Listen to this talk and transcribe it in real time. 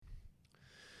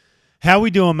How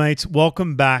we doing, mates?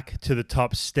 Welcome back to The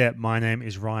Top Step. My name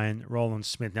is Ryan Roland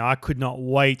Smith. Now, I could not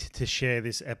wait to share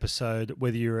this episode,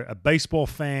 whether you're a baseball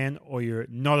fan or you're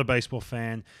not a baseball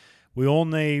fan. We all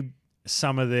need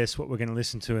some of this, what we're going to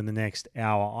listen to in the next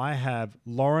hour. I have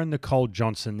Lauren Nicole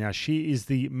Johnson. Now, she is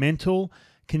the mental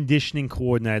conditioning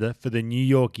coordinator for the New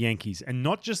York Yankees, and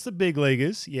not just the big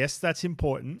leaguers. Yes, that's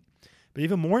important, but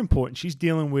even more important, she's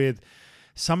dealing with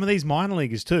some of these minor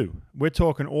leaguers too. We're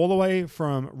talking all the way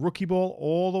from rookie ball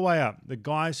all the way up. The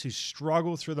guys who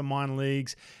struggle through the minor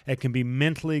leagues. It can be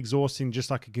mentally exhausting just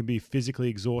like it can be physically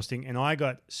exhausting. And I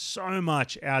got so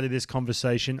much out of this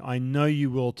conversation. I know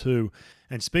you will too.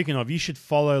 And speaking of, you should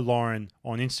follow Lauren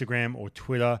on Instagram or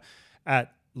Twitter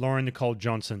at Lauren Nicole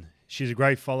Johnson. She's a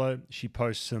great follow. She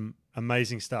posts some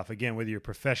amazing stuff. Again, whether you're a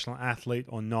professional athlete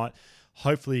or not,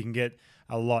 hopefully you can get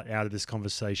a lot out of this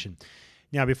conversation.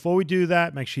 Now, before we do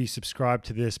that, make sure you subscribe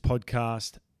to this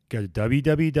podcast. Go to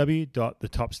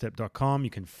www.thetopstep.com. You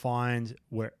can find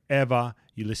wherever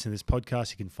you listen to this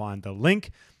podcast, you can find the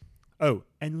link. Oh,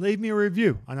 and leave me a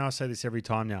review. I know I say this every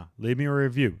time now. Leave me a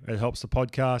review. It helps the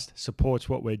podcast, supports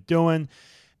what we're doing.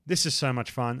 This is so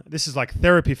much fun. This is like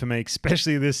therapy for me,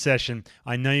 especially this session.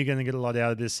 I know you're going to get a lot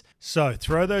out of this. So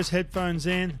throw those headphones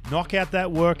in, knock out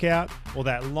that workout or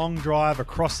that long drive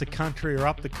across the country or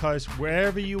up the coast,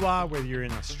 wherever you are, whether you're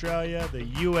in Australia, the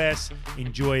US,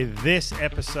 enjoy this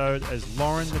episode as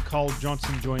Lauren Nicole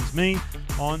Johnson joins me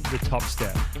on The Top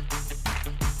Step.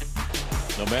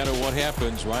 No matter what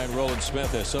happens, Ryan Roland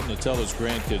Smith has something to tell his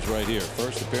grandkids right here.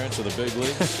 First appearance of the big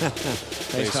leagues.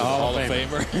 Face of Hall of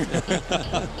Famer.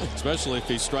 Especially if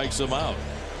he strikes them out.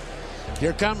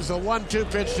 Here comes the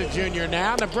 1-2 pitch to Junior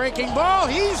now. The breaking ball.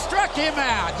 He struck him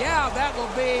out. Yeah, that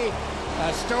will be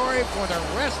a story for the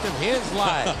rest of his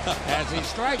life as he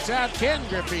strikes out Ken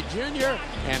Griffey Jr.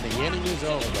 and the inning is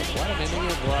over. But what an inning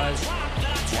it was.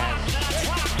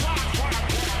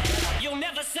 You'll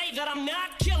never say that I'm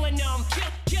not killing them.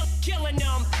 Killing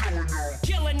them.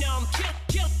 Killing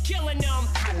them.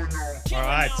 All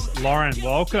right, Lauren,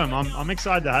 welcome. I'm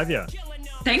excited to have you.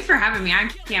 Thanks for having me. I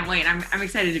can't wait. I'm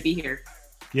excited to be here.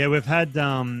 Yeah, we've had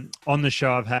on the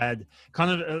show, I've had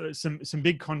kind of some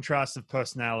big contrasts of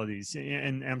personalities.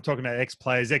 And I'm talking about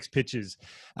ex-players, ex-pitchers.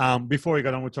 Before we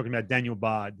got on, we're talking about Daniel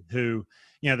Bard, who,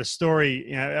 the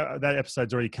story, that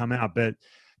episode's already come out, but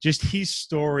just his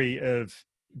story of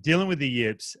dealing with the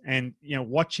yips and,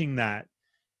 watching that.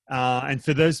 And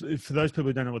for those people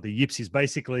who don't know what the yips is,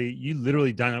 basically you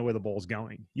literally don't know where the ball's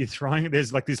going. You're throwing it.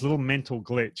 There's like this little mental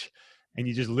glitch, and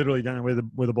you just literally don't know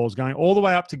where the ball's going. All the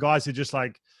way up to guys who just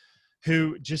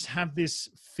have this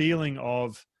feeling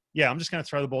of, I'm just going to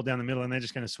throw the ball down the middle, and they're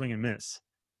just going to swing and miss.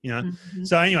 Mm-hmm.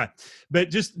 So anyway, but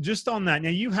just on that, now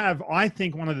you have, I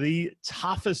think, one of the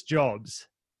toughest jobs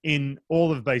in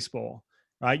all of baseball.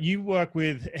 Right? You work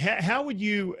with. How do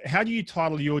you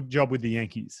title your job with the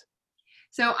Yankees?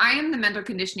 So I am the mental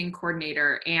conditioning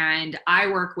coordinator, and I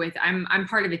work with, I'm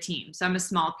part of a team. So I'm a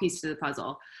small piece to the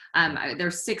puzzle.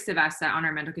 There's 6 of us on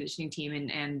our mental conditioning team,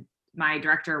 and my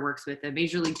director works with the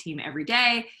major league team every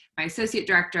day. My associate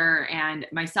director and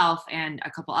myself and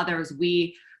a couple others,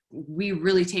 we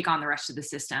really take on the rest of the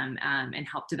system and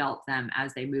help develop them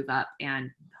as they move up and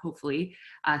hopefully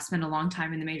spend a long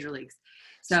time in the major leagues.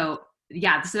 So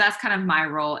that's kind of my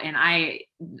role. And I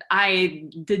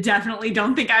definitely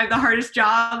don't think I have the hardest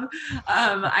job.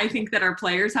 I think that our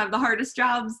players have the hardest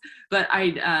jobs, but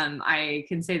I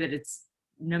can say that it's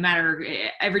no matter,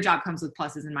 every job comes with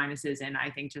pluses and minuses. And I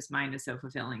think just mine is so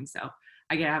fulfilling. So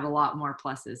I get to have a lot more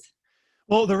pluses.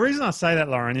 Well, the reason I say that,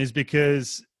 Lauren, is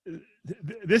because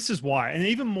this is why, and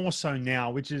even more so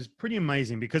now, which is pretty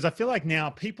amazing, because I feel like now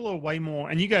people are way more,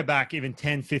 and you go back even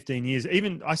 10, 15 years,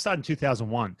 even I started in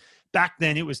 2001. Back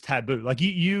then it was taboo. Like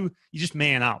you just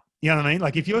man up. You know what I mean?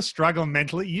 Like if you're struggling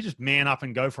mentally, you just man up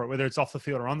and go for it, whether it's off the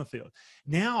field or on the field.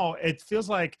 Now it feels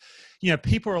like,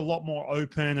 people are a lot more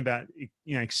open about,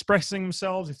 expressing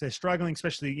themselves if they're struggling,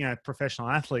 especially, professional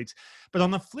athletes. But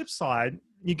on the flip side,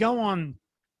 you go on,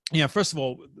 first of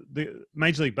all, the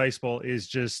Major League Baseball is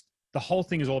just, the whole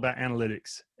thing is all about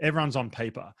analytics. Everyone's on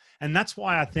paper. And that's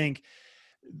why I think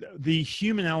the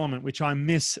human element, which I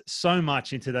miss so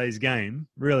much in today's game,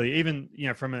 really, even,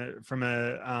 from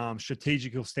a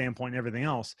strategical standpoint and everything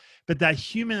else, but that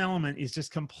human element is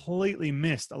just completely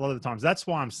missed a lot of the times. That's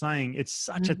why I'm saying it's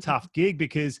such a tough gig,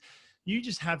 because you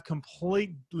just have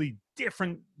completely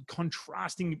different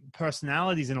contrasting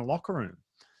personalities in a locker room.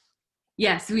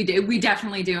 Yes, we do. We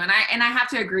definitely do. And I have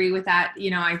to agree with that.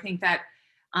 I think that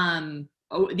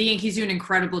the Yankees do an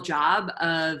incredible job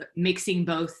of mixing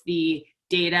both the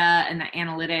data and the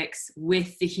analytics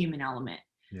with the human element.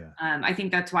 Yeah. I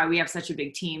think that's why we have such a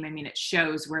big team. I mean, it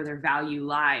shows where their value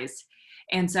lies.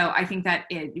 And so I think that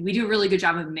we do a really good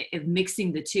job of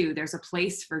mixing the two. There's a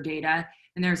place for data,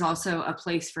 and there's also a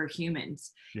place for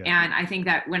humans. Yeah. And I think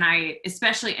that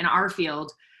especially in our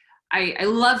field, I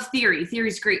love theory. Theory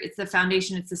is great. It's the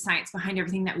foundation. It's the science behind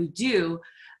everything that we do.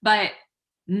 But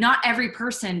not every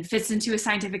person fits into a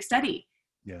scientific study.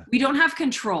 Yeah. We don't have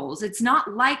controls. It's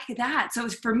not like that. So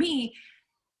for me,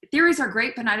 theories are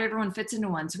great, but not everyone fits into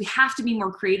one. So we have to be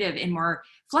more creative and more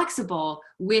flexible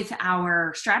with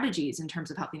our strategies in terms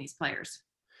of helping these players.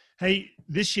 Hey,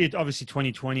 this year, obviously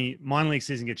 2020, minor league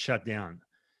season gets shut down.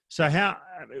 So how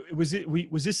was it?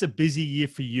 Was this a busy year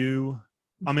for you?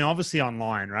 I mean, obviously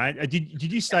online, right? Did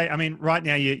you say? I mean, right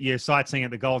now you're sightseeing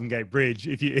at the Golden Gate Bridge.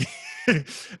 If you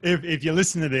if you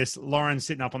listen to this, Lauren's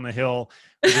sitting up on the hill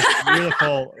with this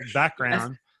beautiful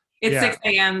background. It's 6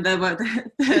 a.m. The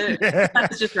sun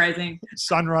is just rising.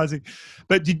 Sun rising.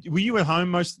 But were you at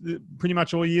home pretty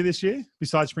much all year this year,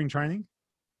 besides spring training?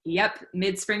 Yep.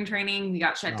 Mid-spring training, we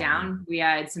got shut down. We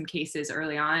had some cases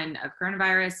early on of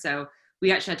coronavirus. So we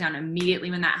got shut down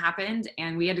immediately when that happened.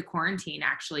 And we had to quarantine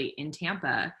actually in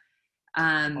Tampa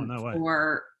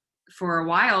for a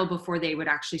while before they would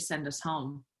actually send us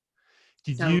home.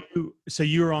 So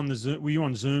you were on were you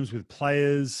on Zooms with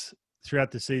players throughout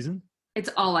the season? It's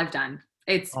all I've done.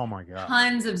 It's oh my God,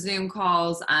 tons of Zoom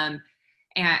calls. And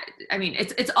I mean,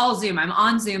 it's all Zoom. I'm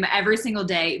on Zoom every single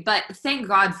day, but thank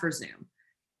God for Zoom.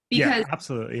 Because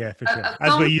absolutely. Yeah, for sure.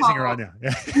 As we're using it right now.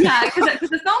 Yeah. Yeah. Because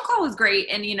the phone call was great.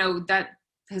 And, that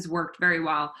has worked very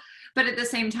well. But at the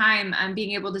same time,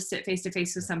 being able to sit face to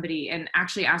face with somebody and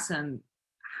actually ask them,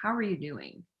 how are you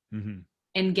doing? Mm-hmm.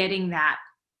 And getting that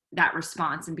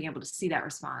response and being able to see that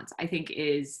response, I think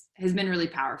has been really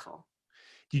powerful.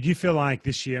 Did you feel like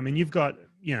this year, I mean, you've got,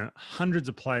 hundreds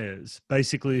of players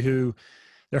basically who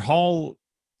their whole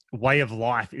way of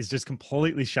life is just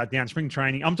completely shut down. Spring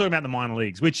training. I'm talking about the minor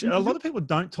leagues, which a lot of people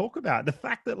don't talk about. The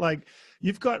fact that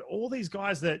you've got all these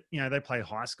guys that, they played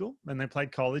high school and they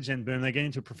played college and boom, they get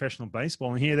into professional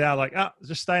baseball. And here they are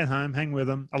just stay at home, hang with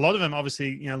them. A lot of them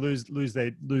obviously, lose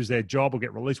their job or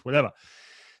get released, whatever.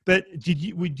 But did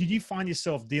you find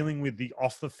yourself dealing with the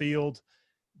off the field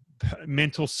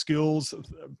mental skills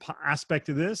aspect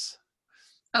of this?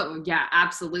 Oh yeah,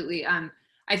 absolutely.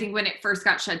 I think when it first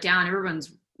got shut down,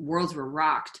 everyone's worlds were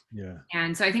rocked. Yeah.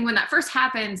 And so I think when that first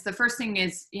happens, the first thing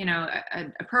is,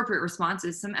 an appropriate response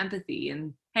is some empathy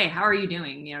and, hey, how are you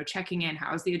doing? Checking in,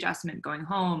 how's the adjustment going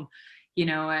home?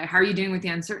 How are you doing with the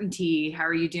uncertainty? How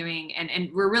are you doing? And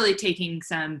we're really taking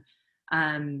some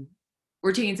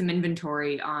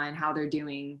inventory on how they're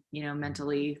doing,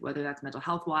 mentally, whether that's mental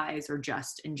health wise or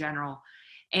just in general.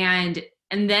 And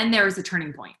then there was a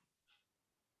turning point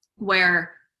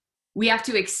where we have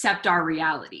to accept our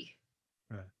reality.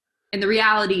 Right. And the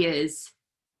reality is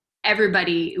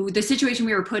the situation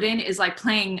we were put in is like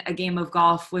playing a game of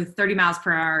golf with 30 miles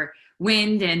per hour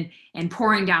wind and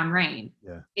pouring down rain.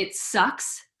 Yeah. It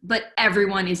sucks, but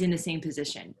everyone is in the same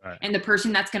position. Right. And the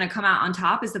person that's going to come out on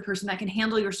top is the person that can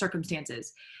handle your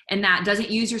circumstances and that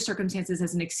doesn't use your circumstances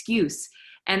as an excuse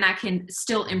and that can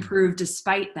still improve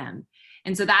despite them.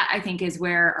 And so that I think is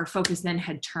where our focus then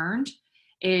had turned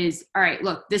is, all right,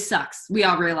 look, this sucks. We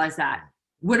all realize that.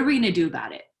 What are we going to do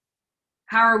about it?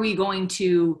 How are we going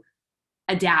to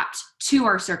adapt to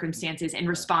our circumstances and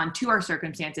respond to our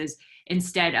circumstances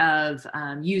instead of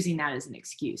using that as an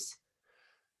excuse?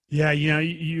 Yeah,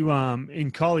 you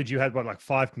in college you had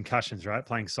 5 concussions, right?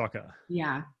 Playing soccer.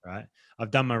 Yeah. Right.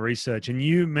 I've done my research, and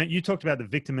you talked about the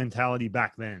victim mentality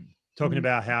back then, talking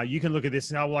about how you can look at this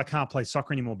and I can't play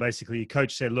soccer anymore. Basically, your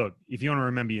coach said, look, if you want to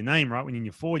remember your name, right, when you're in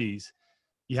your 40s,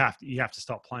 you have to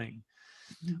stop playing.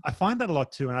 Mm-hmm. I find that a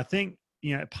lot too, and I think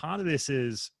part of this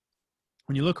is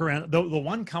when you look around. The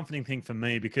one comforting thing for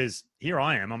me, because here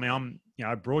I am. I mean,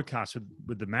 I broadcast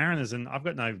with the Mariners and I've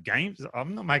got no games.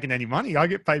 I'm not making any money. I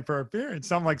get paid per appearance.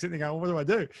 So I'm sitting there going, what do I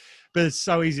do? But it's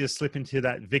so easy to slip into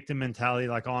that victim mentality,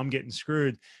 I'm getting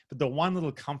screwed. But the one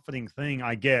little comforting thing,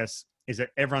 I guess, is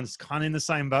that everyone's kind of in the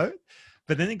same boat.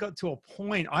 But then it got to a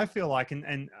point, I feel like,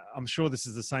 and I'm sure this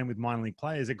is the same with minor league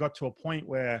players, it got to a point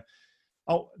where,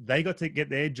 they got to get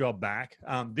their job back.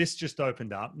 This just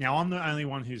opened up. Now, I'm the only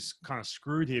one who's kind of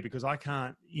screwed here because I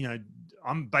can't,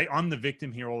 I'm the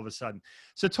victim here all of a sudden.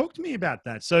 So talk to me about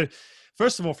that. So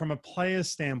first of all, from a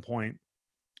player's standpoint,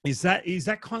 that's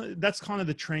kind of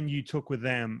the trend you took with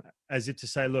them, as if to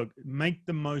say, look, make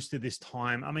the most of this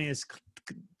time. I mean, as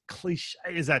cliche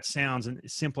as that sounds and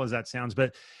as simple as that sounds,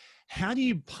 but how do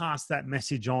you pass that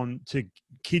message on to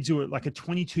kids who are like a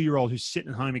 22-year-old who's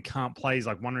sitting at home, he can't play, he's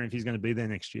wondering if he's going to be there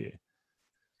next year?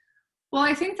 Well,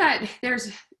 I think that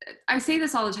I say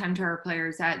this all the time to our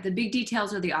players, that the big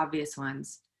details are the obvious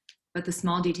ones, but the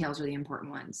small details are the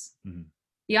important ones. Mm-hmm.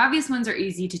 The obvious ones are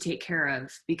easy to take care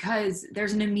of because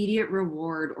there's an immediate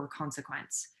reward or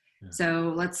consequence. Yeah.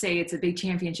 So let's say it's a big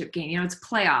championship game, it's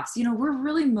playoffs, we're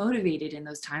really motivated in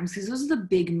those times because those are the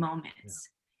big moments.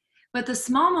 Yeah. But the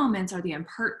small moments are the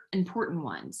important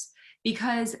ones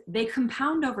because they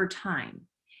compound over time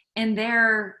and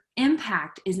their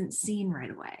impact isn't seen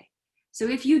right away. So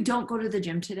if you don't go to the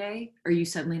gym today, are you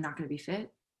suddenly not going to be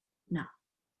fit? No.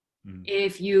 Mm.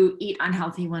 If you eat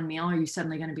unhealthy one meal, are you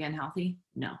suddenly going to be unhealthy?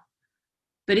 No.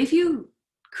 But if you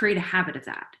create a habit of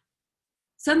that,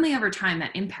 suddenly over time,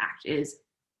 that impact is,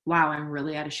 wow, I'm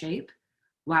really out of shape.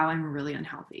 Wow, I'm really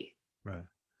unhealthy. Right.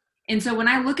 And so when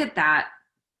I look at that,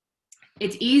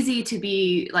 it's easy to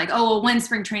be like, oh, well, when's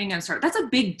spring training going to start? That's a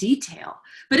big detail.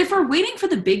 But if we're waiting for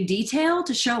the big detail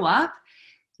to show up,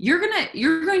 you're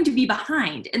going to be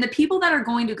behind. And the people that are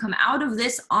going to come out of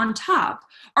this on top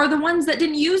are the ones that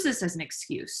didn't use this as an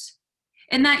excuse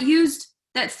and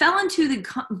that fell into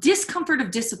the discomfort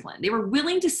of discipline. They were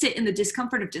willing to sit in the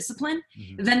discomfort of discipline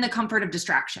than the comfort of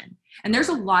distraction. And there's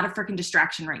a lot of freaking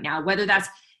distraction right now, whether that's,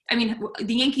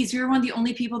 the Yankees, we were one of the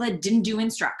only people that didn't do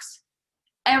instructs.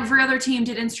 Every other team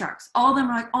did instructs. All of them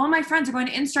are like, all my friends are going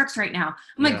to instructs right now.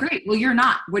 I'm like, great. Well, you're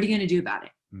not. What are you going to do about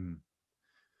it? Mm.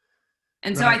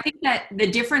 And so I think that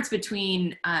the difference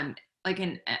between like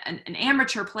an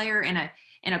amateur player and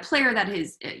a player that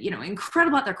is,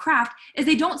 incredible at their craft is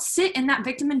they don't sit in that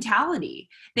victim mentality.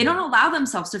 They don't allow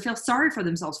themselves to feel sorry for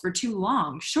themselves for too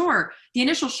long. Sure, the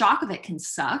initial shock of it can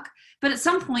suck, but at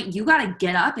some point you got to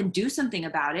get up and do something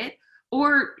about it,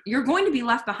 or you're going to be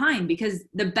left behind because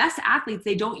the best athletes,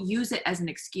 they don't use it as an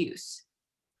excuse.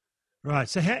 Right.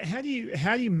 So how do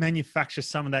you manufacture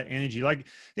some of that energy? Like,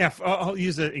 I'll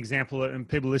use an example, and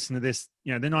people listen to this,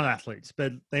 they're not athletes,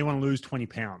 but they want to lose 20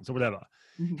 pounds or whatever.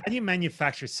 Mm-hmm. How do you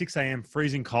manufacture 6 a.m.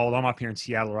 freezing cold? I'm up here in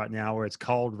Seattle right now where it's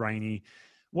cold, rainy.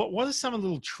 What are some of the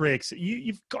little tricks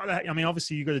you've got?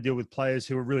 Obviously you've got to deal with players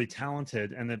who are really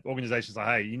talented, and the organization's like,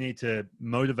 hey, you need to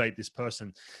motivate this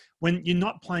person. When you're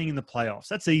not playing in the playoffs,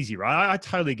 that's easy, right? I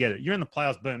totally get it. You're in the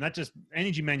playoffs, boom. That just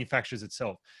energy manufactures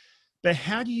itself. But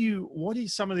what are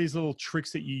some of these little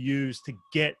tricks that you use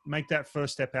to make that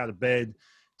first step out of bed,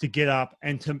 to get up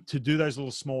and to do those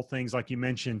little small things like you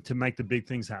mentioned to make the big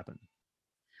things happen?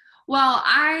 Well,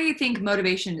 I think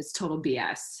motivation is total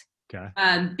BS. Okay.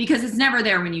 Because it's never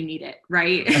there when you need it,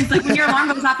 right? It's like when your alarm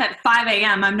goes off at 5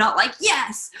 a.m., I'm not like,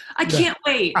 yes, I can't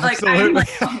wait. Absolutely.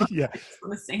 Like, I'm like, I just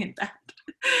want to say it back.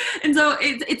 And so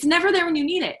it's never there when you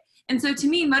need it. And so to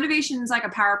me, motivation is like a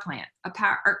power plant. A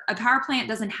power plant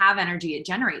doesn't have energy, it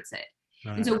generates it.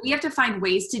 Right. And so we have to find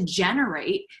ways to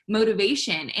generate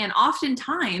motivation. And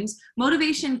oftentimes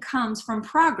motivation comes from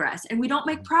progress, and we don't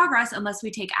make progress unless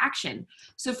we take action.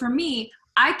 So for me,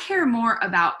 I care more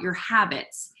about your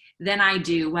habits than I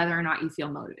do whether or not you feel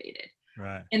motivated.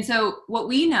 Right. And so what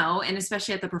we know, and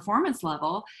especially at the performance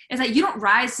level, is that you don't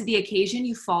rise to the occasion,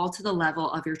 you fall to the level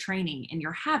of your training and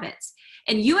your habits.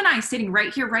 And you and I sitting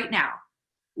right here, right now,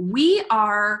 we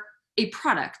are a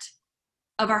product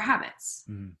of our habits.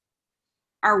 Mm-hmm.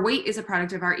 Our weight is a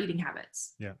product of our eating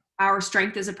habits. Yeah. Our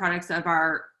strength is a product of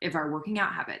our working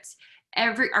out habits.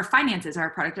 Our finances are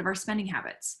a product of our spending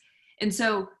habits. And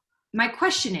so my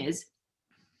question is,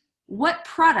 what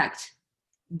product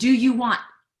do you want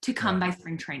to come by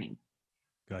spring training?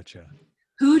 Gotcha.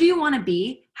 Who do you want to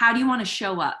be? How do you want to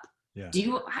show up? Yeah.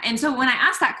 And so when I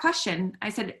asked that question, I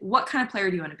said, what kind of player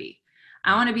do you want to be?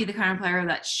 I want to be the kind of player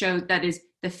that is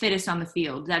the fittest on the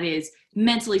field, that is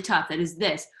mentally tough, that is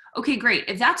this. Okay, great.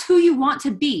 If that's who you want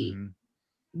to be,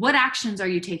 what actions are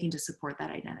you taking to support that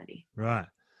identity? Right.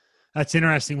 That's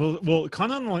interesting. Well,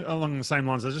 kind of along the same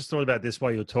lines, I just thought about this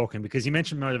while you were talking, because you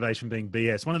mentioned motivation being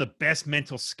BS. One of the best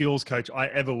mental skills coach I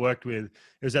ever worked with, it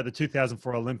was at the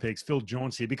 2004 Olympics, Phil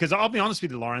Jauncey. Because I'll be honest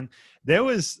with you, Lauren,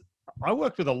 I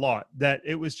worked with a lot that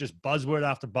it was just buzzword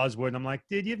after buzzword. And I'm like,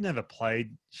 dude, you've never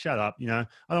played. Shut up. I don't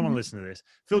want to listen to this.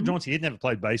 Phil Jauncey, he'd never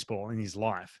played baseball in his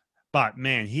life. But,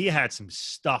 man, he had some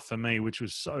stuff for me, which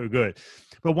was so good.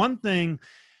 But one thing,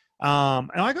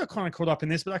 and I got kind of caught up in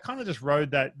this, but I kind of just rode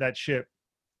that ship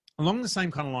along the same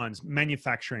kind of lines,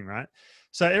 manufacturing, right?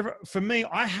 So for me,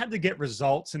 I had to get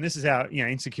results, and this is how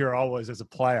insecure I was as a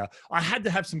player. I had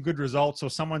to have some good results, or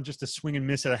someone just to swing and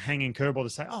miss at a hanging curveball to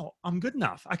say, oh, I'm good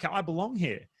enough. Okay, I belong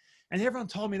here. And everyone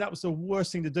told me that was the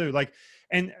worst thing to do.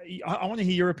 And I want to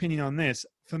hear your opinion on this.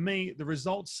 For me, the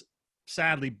results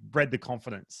sadly bred the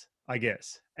confidence. I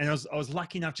guess. And I was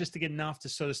lucky enough just to get enough to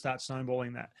sort of start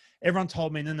snowballing that. Everyone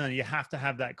told me, no, you have to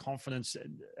have that confidence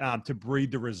to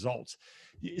breed the results.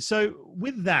 So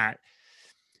with that,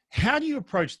 how do you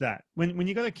approach that when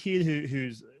you got a kid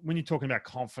who's when you're talking about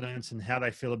confidence and how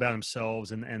they feel about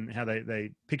themselves and how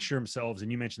they picture themselves,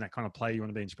 and you mentioned that kind of player you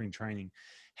want to be in spring training,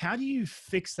 how do you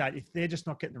fix that if they're just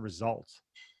not getting the results?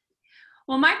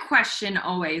 Well, my question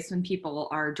always when people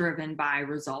are driven by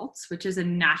results, which is a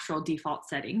natural default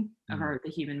setting of the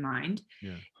human mind,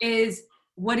 is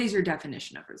what is your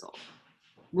definition of result?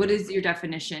 What is your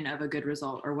definition of a good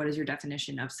result, or what is your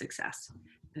definition of success?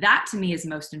 That to me is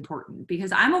most important,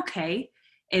 because I'm okay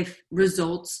if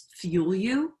results fuel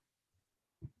you,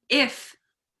 if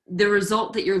the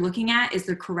result that you're looking at is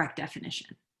the correct definition.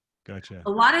 Gotcha.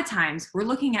 A lot of times we're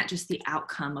looking at just the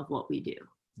outcome of what we do.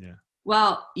 Yeah.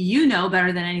 Well, you know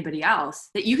better than anybody else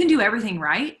that you can do everything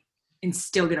right and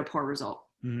still get a poor result.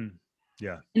 Mm-hmm.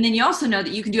 Yeah. And then you also know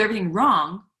that you can do everything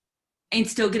wrong and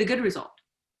still get a good result.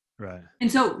 Right.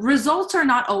 And so results are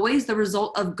not always the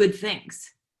result of good things.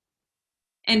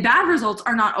 And bad results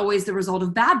are not always the result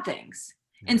of bad things.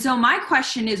 And so my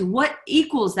question is, what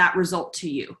equals that result to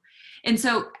you? And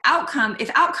so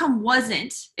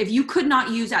if you could not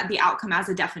use the outcome as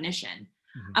a definition,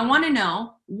 I want to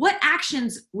know, what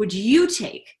actions would you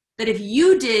take that if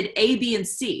you did A, B, and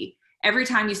C every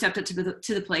time you stepped up to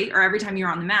the plate, or every time you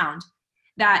were on the mound,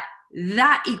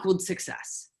 that equaled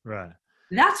success? Right.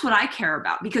 That's what I care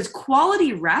about, because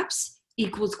quality reps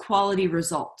equals quality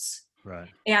results. Right.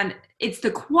 And it's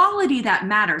the quality that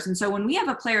matters. And so when we have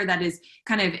a player that is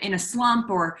kind of in a slump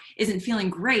or isn't feeling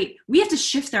great, we have to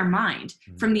shift their mind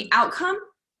from the outcome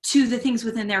to the things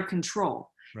within their control.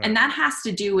 Right. And that has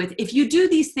to do with, if you do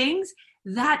these things,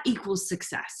 that equals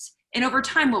success. And over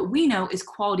time, what we know is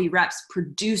quality reps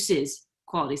produces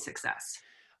quality success.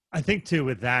 I think too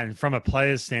with that, and from a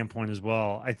player's standpoint as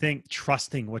well, I think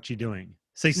trusting what you're doing.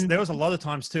 See, there was a lot of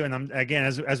times too, and I'm again,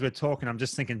 as we're talking, I'm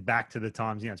just thinking back to the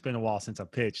times, it's been a while since I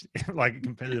pitched like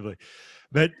competitively,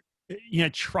 but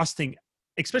trusting,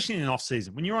 especially in an off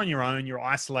season, when you're on your own, you're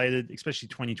isolated, especially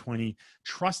 2020,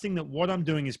 trusting that what I'm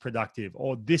doing is productive,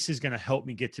 or this is going to help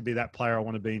me get to be that player I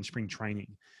want to be in spring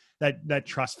training. That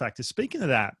trust factor. Speaking of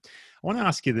that, I want to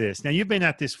ask you this. Now, you've been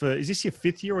at this is this your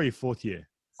 5th year or your 4th year?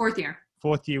 4th year.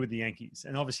 4th year with the Yankees.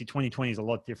 And obviously 2020 is a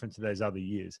lot different to those other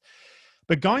years.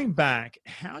 But going back,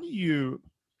 how do you,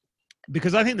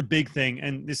 because I think the big thing,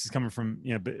 and this is coming from,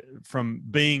 from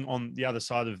being on the other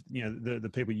side of, the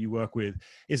people you work with,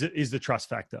 is the trust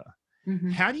factor.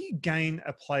 Mm-hmm. How do you gain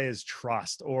a player's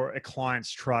trust or a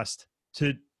client's trust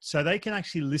so they can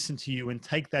actually listen to you and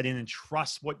take that in and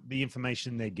trust what the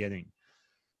information they're getting?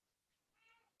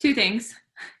 2 things.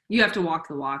 You have to walk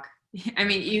the walk. I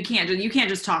mean, you can't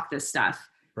just talk this stuff.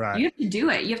 Right. You have to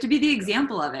do it. You have to be the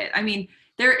example of it. I mean,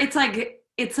 it's like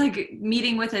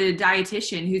meeting with a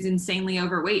dietitian who's insanely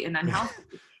overweight and unhealthy.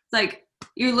 It's like,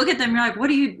 you look at them, you're like,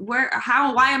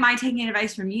 why am I taking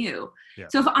advice from you? Yeah.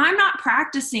 So if I'm not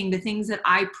practicing the things that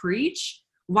I preach,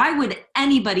 why would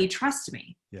anybody trust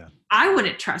me? Yeah. I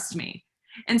wouldn't trust me.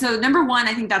 And so number 1,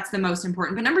 I think that's the most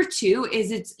important. But number 2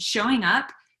 is it's showing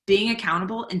up, being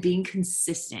accountable, and being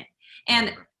consistent.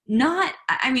 And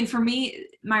for me,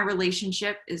 my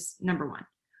relationship is number 1.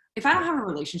 If I don't have a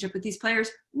relationship with these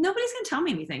players, nobody's going to tell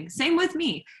me anything. Same with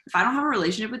me. If I don't have a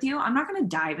relationship with you, I'm not going to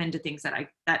dive into things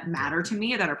that matter to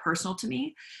me or that are personal to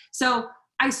me. So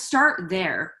I start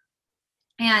there.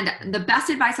 And the best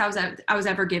advice I was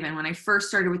ever given when I first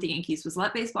started with the Yankees was,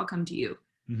 let baseball come to you.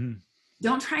 Mm-hmm.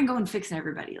 Don't try and go and fix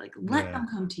everybody. Like, let them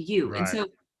come to you. Right. And so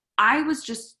I was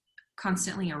just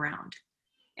constantly around.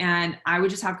 And I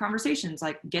would just have conversations,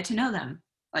 like, get to know them.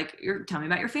 Like, tell me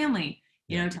about your family.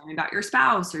 Tell me about your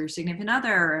spouse or your significant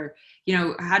other, or,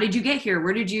 how did you get here?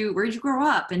 Where did you grow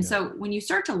up? And so when you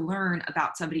start to learn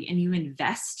about somebody and you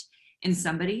invest in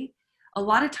somebody, a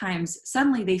lot of times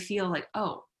suddenly they feel like,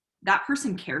 oh, that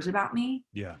person cares about me.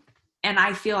 Yeah. And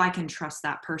I feel I can trust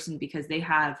that person because they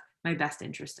have my best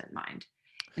interest in mind.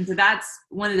 And so that's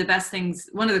one of the best things.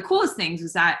 One of the coolest things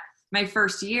was that my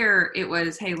first year, it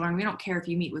was, hey, Lauren, we don't care if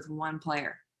you meet with one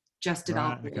player, just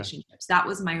develop relationships. That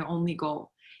was my only goal.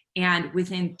 And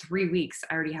within 3 weeks,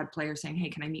 I already had players saying, hey,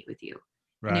 can I meet with you?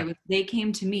 Right. And they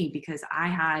came to me because I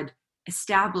had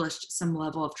established some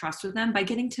level of trust with them by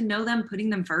getting to know them, putting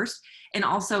them first, and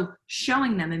also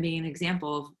showing them and being an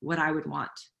example of what I would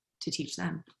want to teach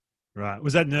them. Right.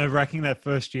 Was that nerve-wracking that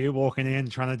first year, walking in,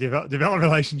 trying to develop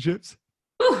relationships?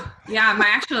 Ooh, yeah.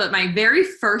 My very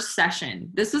first session,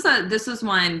 this was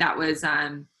one that was,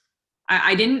 I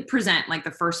I didn't present like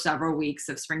the first several weeks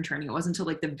of spring training. It wasn't until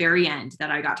like the very end that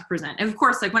I got to present. And of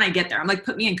course, like when I get there, I'm like,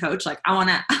 put me in, coach. Like I want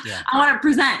to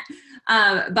present.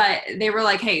 But they were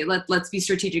like, hey, let's be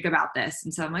strategic about this.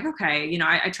 And so I'm like, okay, you know,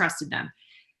 I trusted them.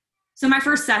 So my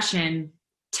first session,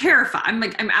 terrified.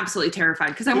 I'm absolutely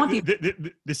terrified because I want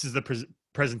this is the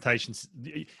presentations.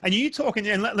 And you talking,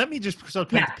 and let me just sort of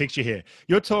paint the picture here.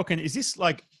 You're talking, is this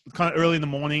like kind of early in the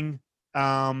morning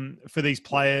for these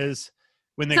players?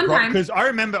 When they're because I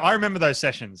remember those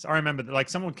sessions. I remember like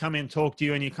someone would come in, talk to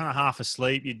you, and you're kind of half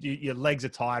asleep. Your legs are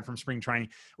tired from spring training.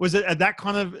 Was it at that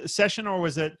kind of session, or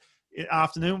was it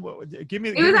afternoon?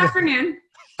 It was afternoon.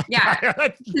 Yeah,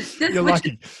 you're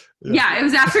lucky. Yeah, it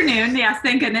was afternoon. Yes,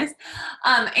 thank goodness.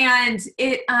 And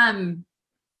it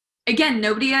again,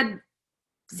 nobody had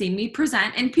seen me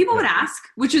present, and people would ask,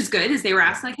 which is good, is they were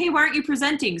asking like, "Hey, why aren't you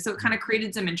presenting?" So it kind of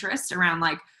created some interest around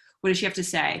like, what does she have to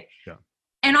say? Yeah.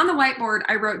 And on the whiteboard,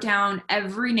 I wrote down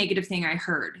every negative thing I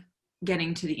heard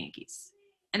getting to the Yankees.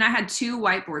 And I had 2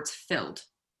 whiteboards filled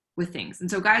with things.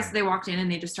 And so guys, they walked in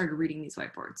and they just started reading these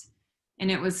whiteboards. And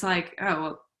it was like, oh,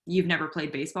 well, you've never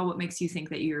played baseball. What makes you think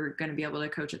that you're going to be able to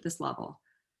coach at this level?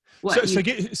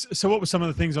 So what were some of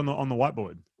the things on the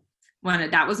whiteboard?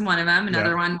 That was one of them.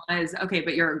 Another one was, okay,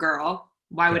 but you're a girl.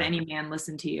 Why would any man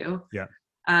listen to you? Yeah.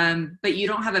 But you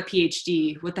don't have a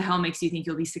PhD. What the hell makes you think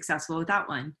you'll be successful with that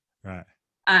one? Right.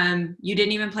 You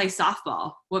didn't even play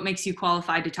softball. What makes you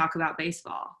qualified to talk about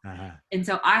baseball? And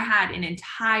so I had an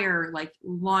entire like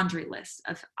laundry list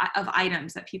of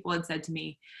items that people had said to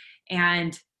me.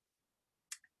 And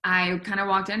I kind of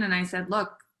walked in and I said, look,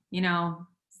 you know,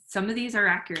 some of these are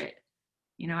accurate.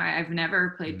 You know, I've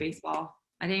never played baseball.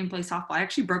 I didn't even play softball. I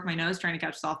actually broke my nose trying to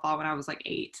catch softball when I was like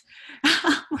 8.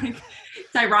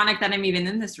 It's ironic that I'm even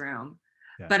in this room.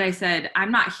 Yeah. But I said,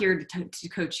 I'm not here to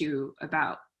coach you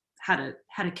about how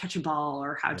to catch a ball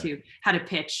or how to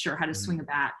pitch or how to swing a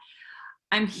bat.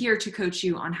 I'm here to coach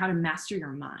you on how to master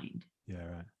your mind. Yeah,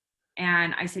 right.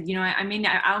 And I said, you know, I mean,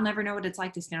 I'll never know what it's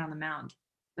like to stand on the mound,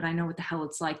 but I know what the hell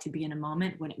it's like to be in a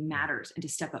moment when it matters and to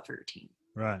step up for your team.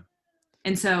 Right.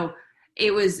 And so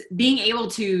it was being able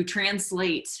to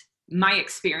translate my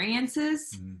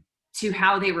experiences to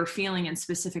how they were feeling in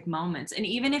specific moments. And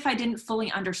even if I didn't fully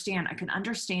understand, I could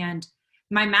understand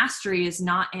my mastery is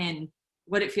not in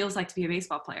what it feels like to be a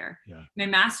baseball player. Yeah. My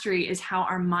mastery is how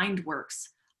our mind works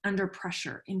under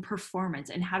pressure in performance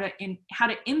and how to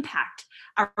impact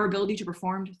our ability to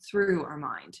perform through our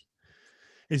mind.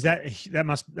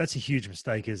 That's a huge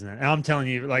mistake, isn't it? And I'm telling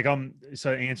you, like, I'm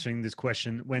so answering this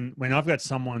question when I've got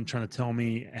someone trying to tell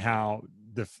me how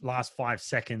the last 5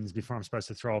 seconds before I'm supposed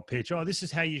to throw a pitch, oh, this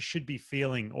is how you should be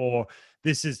feeling, or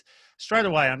this is straight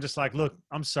away. I'm just like, look,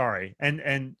 I'm sorry.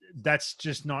 And that's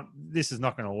just this is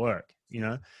not going to work, you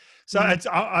know? So it's,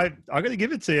 I got to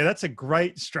give it to you. That's a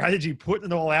great strategy, putting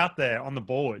it all out there on the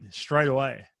board straight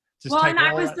away.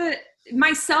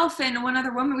 Myself and one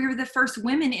other woman, we were the first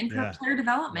women in player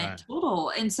development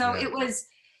total. And so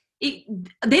they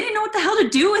didn't know what the hell to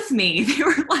do with me. They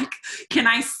were like, can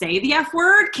I say the F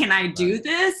word? Can I do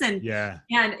this? And,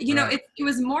 you know, it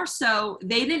was more so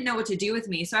they didn't know what to do with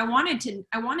me. So I wanted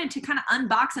to kind of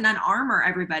unbox and unarmor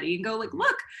everybody and go like,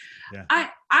 look, I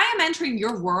am entering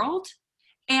your world,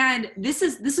 and this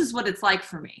is what it's like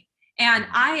for me. And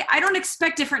I don't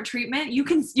expect different treatment. You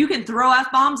can throw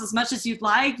F-bombs as much as you'd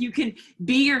like. You can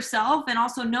be yourself, and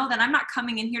also know that I'm not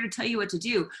coming in here to tell you what to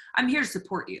do. I'm here to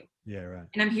support you. Yeah, right.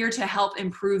 And I'm here to help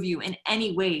improve you in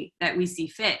any way that we see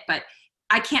fit. But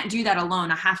I can't do that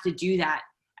alone. I have to do that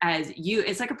as you.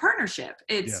 It's like a partnership.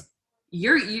 It's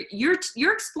you're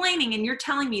explaining and you're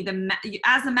telling me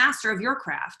as the master of your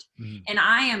craft, and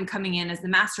I am coming in as the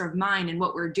master of mine. And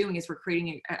what we're doing is we're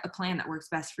creating a plan that works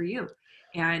best for you.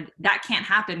 And that can't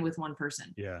happen with one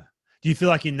person. Yeah. Do you feel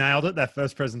like you nailed it, that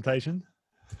first presentation?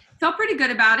 Felt pretty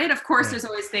good about it. Of course, there's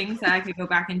always things that I could go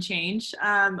back and change.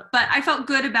 But I felt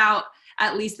good about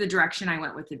at least the direction I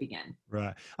went with to begin.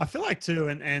 Right. I feel like too,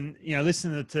 and you know,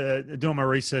 listening to doing my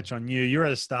research on you, you're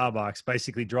at a Starbucks,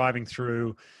 basically driving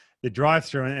through the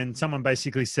drive-through, and someone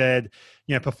basically said,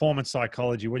 you know, performance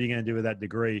psychology, what are you going to do with that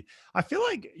degree? I feel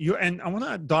like and I want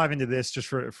to dive into this just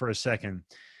for a second,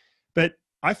 but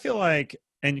I feel like,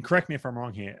 and correct me if I'm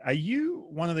wrong here, are you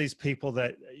one of these people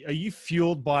are you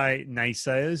fueled by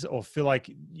naysayers, or feel like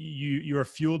you're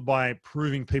fueled by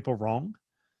proving people wrong?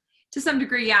 To some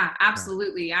degree, yeah,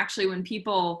 absolutely. Yeah. Actually, when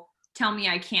people tell me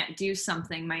I can't do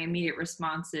something, my immediate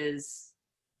response is,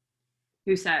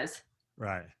 who says?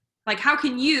 Right. Like, how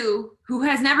can you, who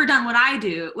has never done what I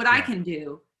do, I can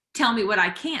do, tell me what I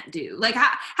can't do. Like,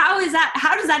 how does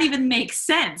that even make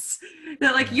sense?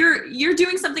 That like you're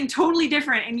doing something totally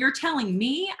different and you're telling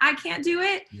me I can't do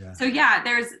it. Yeah. So yeah,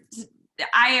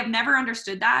 I have never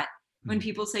understood that when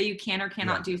people say you can or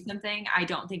cannot do something. I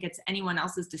don't think it's anyone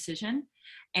else's decision.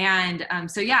 And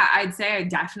so yeah, I'd say I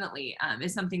definitely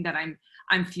is something that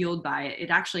I'm fueled by it. It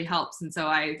actually helps. And so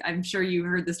I'm sure you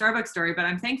heard the Starbucks story, but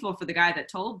I'm thankful for the guy that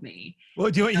told me. Well,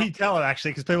 do you want you tell it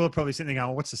actually? Because people are probably sitting there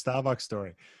going, what's the Starbucks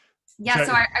story? Yeah,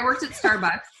 so I worked at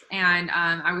Starbucks, and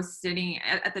I was sitting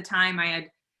at the time. I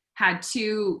had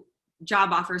 2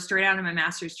 job offers straight out of my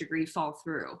master's degree fall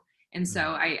through, and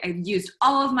so I used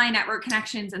all of my network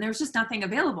connections, and there was just nothing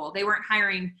available. They weren't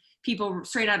hiring people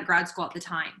straight out of grad school at the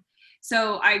time.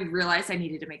 So I realized I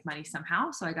needed to make money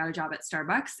somehow. So I got a job at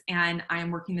Starbucks, and I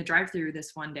am working the drive-through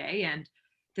this one day, and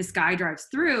this guy drives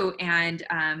through and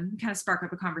kind of spark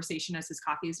up a conversation as his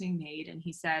coffee is being made, and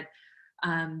he said,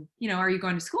 are you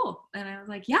going to school? And I was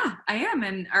like, yeah, I am.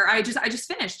 Or I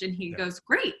just finished. And he goes,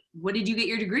 great. What did you get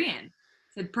your degree in?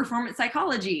 I said, performance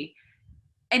psychology.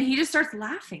 And he just starts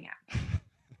laughing at me.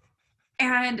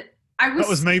 And that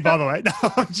was me, by the way. No,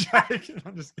 I'm joking.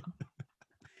 I'm just kidding.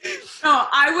 No,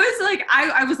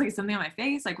 I was like something on my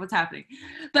face, like what's happening?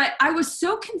 But I was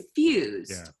so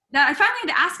confused that I finally had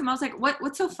to ask him. I was like,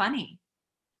 what's so funny?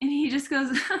 And he just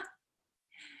goes,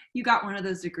 you got one of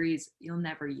those degrees you'll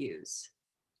never use.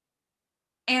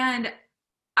 And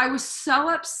I was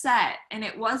so upset. And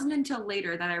it wasn't until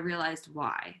later that I realized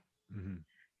why. Mm-hmm.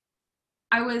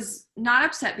 I was not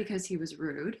upset because he was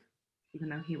rude, even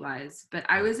though he was, but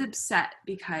I was upset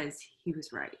because he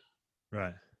was right.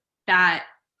 Right. That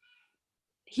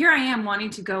here I am wanting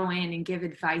to go in and give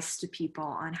advice to people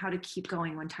on how to keep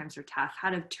going when times are tough, how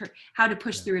to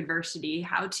push through adversity,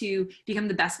 how to become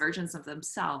the best versions of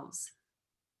themselves.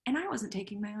 And I wasn't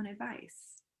taking my own advice.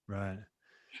 Right.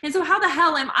 And so how the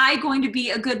hell am I going to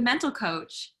be a good mental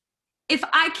coach if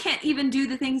I can't even do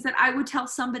the things that I would tell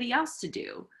somebody else to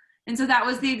do? And so that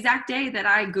was the exact day that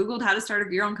I Googled how to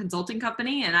start your own consulting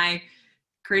company, and I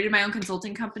created my own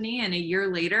consulting company. And a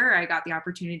year later, I got the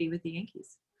opportunity with the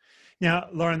Yankees. Now,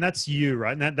 Lauren, that's you,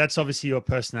 right? And that's obviously your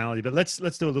personality, but let's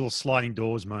do a little sliding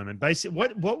doors moment. Basically,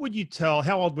 what would you tell,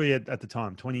 how old were you at the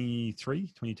time?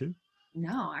 23, 22?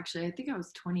 No, actually, I think I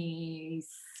was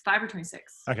 25 or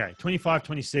 26. Okay, 25,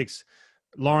 26.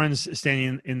 Lauren's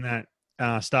standing in that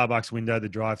Starbucks window, the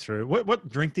drive-through. What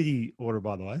drink did he order,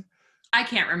 by the way? I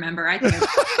can't remember. I think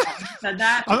I said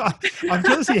that. I'm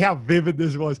trying to see how vivid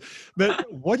this was.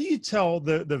 But what do you tell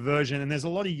the version, and there's a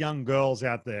lot of young girls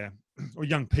out there, or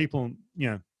young people,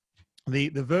 the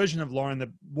version of Lauren that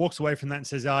walks away from that and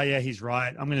says, oh yeah, he's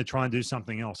right, I'm going to try and do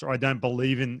something else, or I don't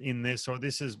believe in this, or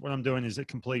this is what I'm doing is a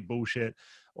complete bullshit,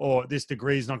 or this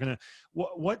degree is not going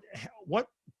to,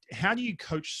 how do you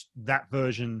coach that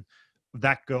version,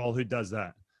 that girl who does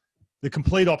that? The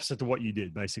complete opposite to what you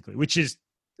did, basically, which is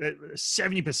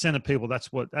 70% of people,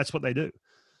 that's what they do.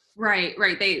 Right.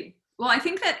 I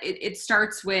think that it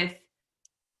starts with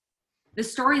the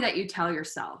story that you tell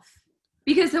yourself.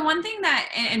 Because the one thing that,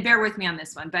 and bear with me on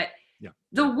this one, but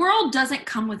the world doesn't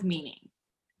come with meaning.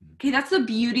 Okay, that's the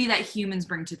beauty that humans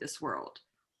bring to this world.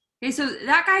 Okay, so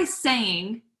that guy's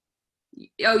saying,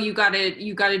 oh, you got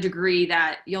a degree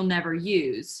that you'll never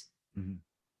use. Mm-hmm.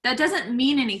 That doesn't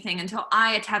mean anything until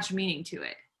I attach meaning to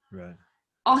it. Right.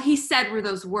 All he said were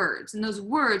those words, and those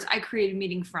words I created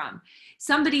meaning from.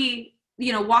 Somebody,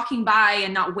 walking by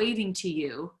and not waving to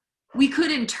you, we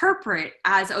could interpret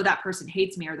as, oh, that person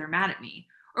hates me or they're mad at me.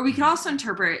 Or we could also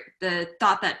interpret the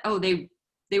thought that, oh,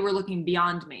 they were looking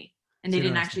beyond me and they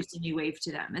didn't actually see me wave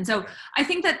to them. And so I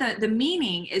think that the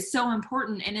meaning is so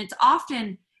important, and it's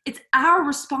our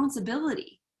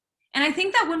responsibility. And I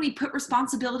think that when we put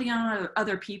responsibility on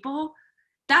other people,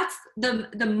 that's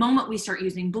the moment we start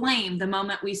using blame, the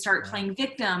moment we start playing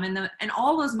victim, and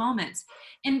all those moments.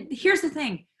 And here's the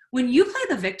thing, when you play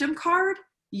the victim card,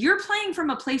 you're playing from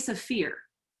a place of fear.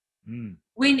 Mm.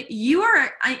 When you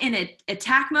are in an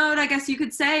attack mode, I guess you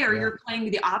could say, or you're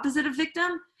playing the opposite of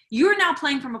victim, you're now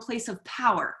playing from a place of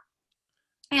power.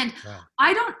 And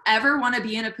I don't ever want to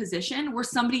be in a position where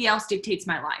somebody else dictates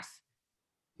my life,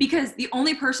 because the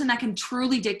only person that can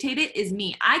truly dictate it is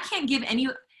me. I can't give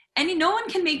no one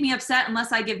can make me upset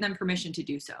unless I give them permission to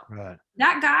do so. Right.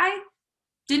 That guy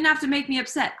didn't have to make me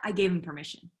upset. I gave him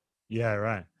permission. Yeah,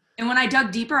 right. And when I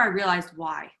dug deeper, I realized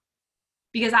why.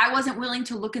 Because I wasn't willing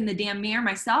to look in the damn mirror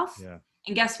myself. Yeah.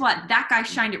 And guess what? That guy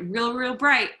shined it real, real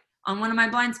bright on one of my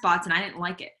blind spots, and I didn't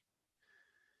like it.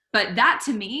 But that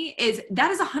to me is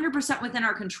 100% within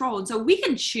our control. And so we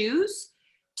can choose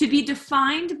to be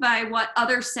defined by what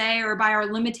others say or by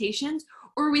our limitations,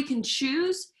 or we can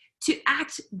choose to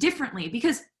act differently,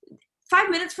 because 5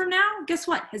 minutes from now, guess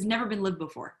what? Has never been lived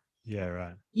before. Yeah,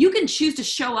 right. You can choose to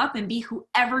show up and be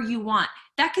whoever you want.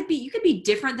 You could be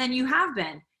different than you have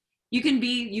been. You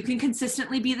can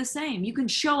consistently be the same. You can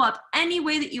show up any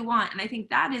way that you want. And I think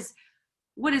that is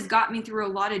what has got me through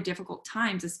a lot of difficult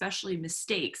times, especially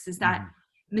mistakes, is that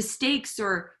mistakes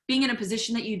or being in a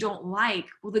position that you don't like.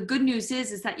 Well, the good news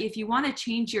is that if you want to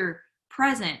change your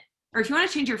present, or if you want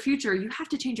to change your future, you have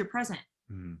to change your present.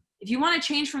 If you want to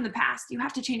change from the past, you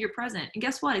have to change your present. And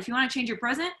guess what? If you want to change your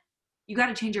present, you got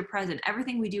to change your present.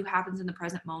 Everything we do happens in the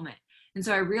present moment. And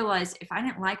so I realized if I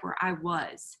didn't like where I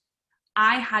was,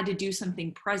 I had to do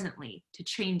something presently to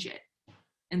change it.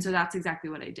 And so that's exactly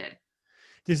what I did.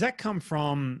 Does that come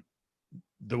from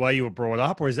the way you were brought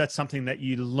up, or is that something that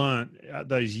you learned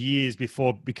those years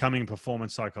before becoming a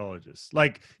performance psychologist?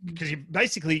 Like, because you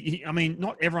basically, I mean,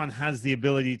 not everyone has the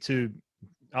ability to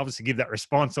obviously give that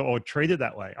response or treat it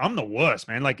that way. I'm the worst,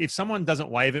 man. Like if someone doesn't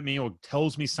wave at me or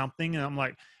tells me something and I'm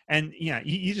like, and yeah,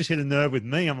 you just hit a nerve with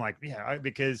me. I'm like, yeah,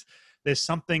 because there's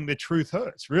something, the truth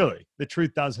hurts, really. The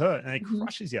truth does hurt and it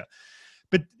crushes you.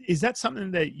 But is that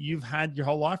something that you've had your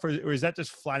whole life, or is that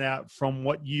just flat out from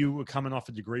what you were coming off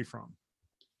a degree from?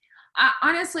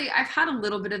 Honestly, I've had a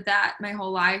little bit of that my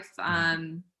whole life.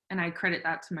 And I credit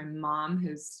that to my mom,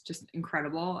 who's just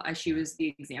incredible. She was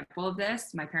the example of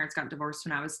this. My parents got divorced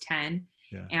when I was 10.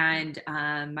 Yeah. And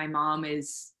my mom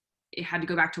had to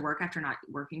go back to work after not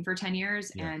working for 10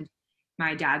 years. Yeah. And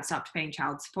my dad stopped paying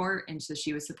child support. And so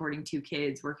she was supporting 2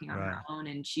 kids, working on her own.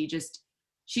 And she just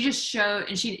showed,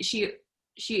 and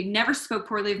she never spoke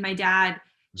poorly of my dad.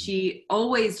 She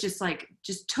always just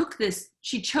took this,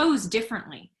 she chose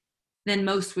differently than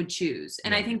most would choose.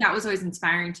 And I think that was always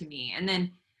inspiring to me. And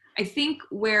then I think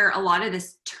where a lot of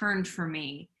this turned for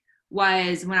me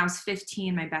was when I was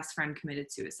 15, my best friend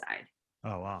committed suicide.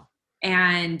 Oh, wow.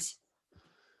 And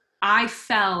I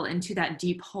fell into that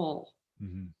deep hole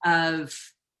of,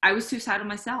 I was suicidal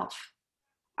myself.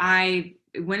 I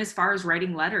went as far as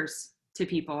writing letters to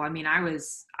people. I mean, I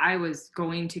was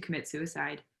going to commit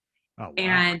suicide. Oh, wow.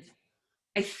 And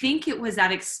I think it was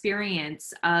that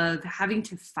experience of having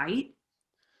to fight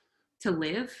to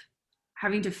live,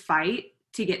 having to fight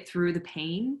to get through the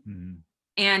pain,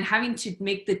 and having to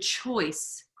make the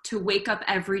choice to wake up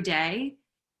every day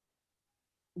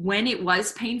when it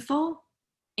was painful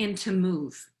and to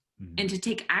move and to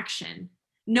take action,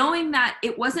 knowing that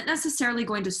it wasn't necessarily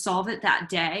going to solve it that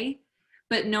day,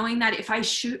 but knowing that if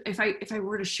I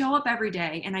were to show up every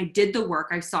day and I did the work,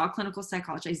 I saw a clinical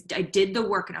psychologist, I did the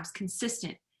work and I was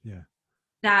consistent,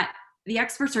 that the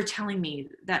experts are telling me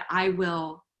that I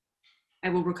will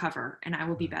recover and I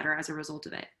will be better as a result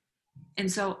of it.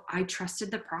 And so I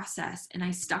trusted the process and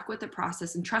I stuck with the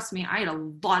process. And trust me, I had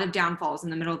a lot of downfalls in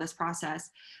the middle of this process,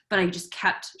 but I just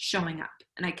kept showing up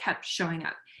and I kept showing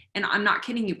up. And I'm not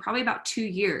kidding you, probably about 2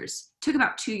 years, took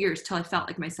about 2 years till I felt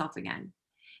like myself again.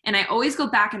 And I always go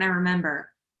back and I remember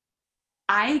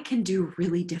I can do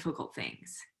really difficult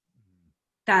things.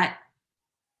 That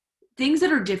things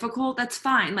that are difficult, that's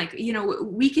fine. Like,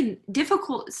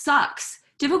 difficult sucks.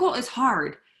 Difficult is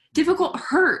hard. Difficult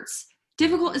hurts.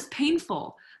 Difficult is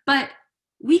painful. But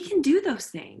we can do those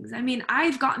things. I mean,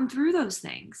 I've gotten through those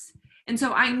things. And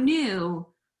so I knew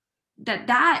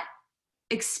that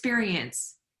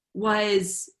experience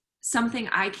was something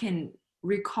I can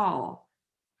recall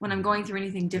when I'm going through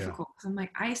anything difficult. Yeah. I'm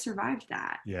like, I survived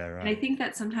that. Yeah, right. And I think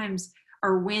that sometimes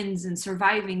our wins and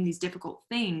surviving these difficult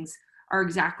things are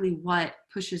exactly what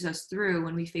pushes us through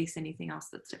when we face anything else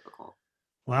that's difficult.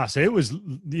 Wow. So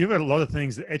you've got a lot of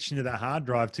things that etch into that hard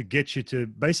drive to get you to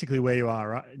basically where you are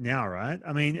right now, right?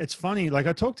 I mean, it's funny. Like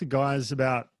I talk to guys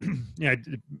about,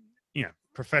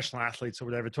 professional athletes or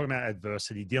whatever, talking about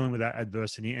adversity, dealing with that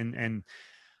adversity and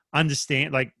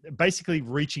understand, like basically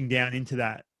reaching down into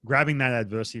that, grabbing that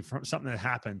adversity from something that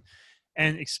happened.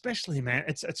 And especially, man,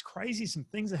 it's crazy. Some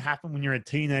things that happen when you're a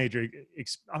teenager.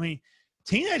 I mean,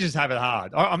 teenagers have it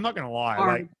hard. I'm not going to lie.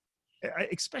 Like,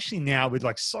 especially now with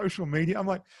like social media, I'm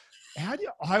like,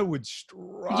 I would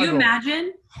struggle. Could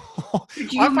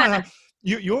you imagine?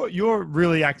 You're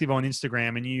really active on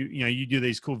Instagram and you do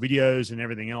these cool videos and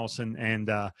everything else.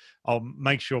 And I'll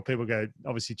make sure people go,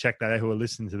 obviously check that out who are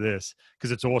listening to this,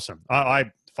 because it's awesome. I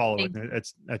follow it.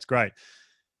 It's great.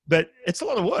 But it's a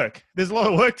lot of work. There's a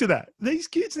lot of work to that. These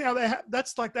kids now,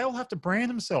 they all have to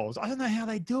brand themselves. I don't know how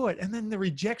they do it. And then the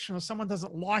rejection, or someone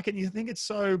doesn't like it, and you think it's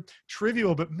so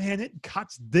trivial, but man, it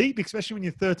cuts deep, especially when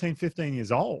you're 13, 15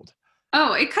 years old.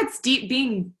 Oh, it cuts deep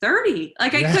being 30.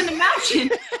 Like I couldn't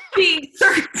imagine being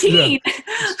 13. Yeah,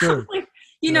 it's true.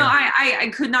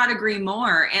 I could not agree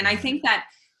more. And I think that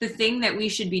the thing that we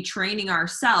should be training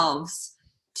ourselves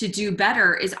to do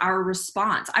better is our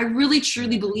response. I really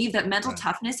truly believe that mental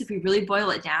toughness, if we really boil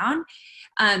it down,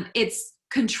 it's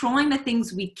controlling the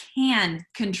things we can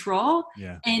control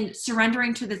and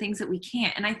surrendering to the things that we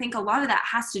can't. And I think a lot of that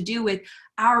has to do with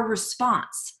our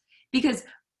response, because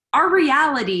our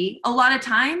reality, a lot of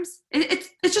times, it's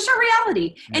just our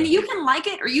reality. And you can like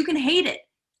it or you can hate it.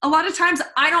 A lot of times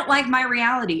I don't like my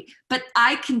reality, but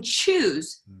I can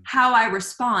choose how I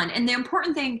respond. And the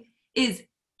important thing is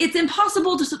it's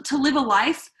impossible to live a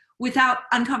life without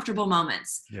uncomfortable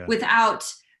moments, without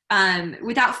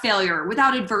failure,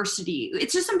 without adversity.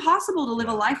 It's just impossible to live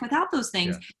a life without those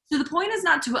things. So the point is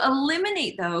not to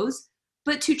eliminate those,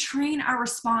 but to train our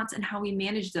response and how we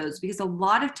manage those. Because a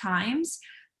lot of times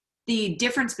the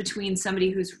difference between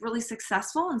somebody who's really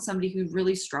successful and somebody who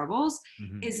really struggles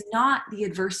is not the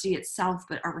adversity itself,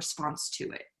 but our response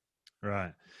to it.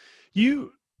 Right.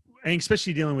 And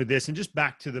especially dealing with this, and just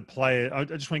back to the player, I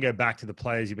just want to go back to the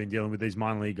players you've been dealing with, these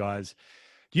minor league guys.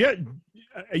 Are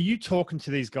you talking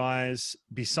to these guys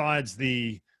besides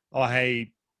the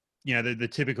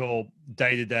typical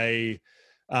day-to-day,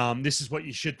 this is what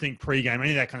you should think pregame,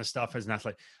 any of that kind of stuff as an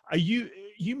athlete?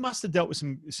 You must have dealt with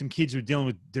some kids who are dealing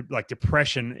with like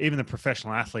depression, even the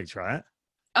professional athletes, right?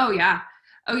 Oh yeah.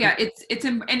 It's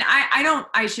and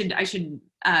I should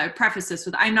preface this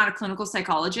with, I'm not a clinical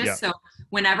psychologist. So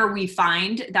whenever we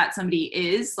find that somebody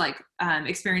is like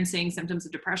experiencing symptoms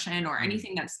of depression or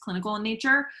anything that's clinical in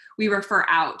nature, we refer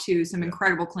out to some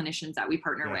incredible clinicians that we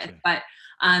partner with. But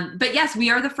yes, we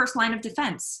are the first line of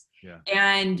defense.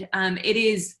 And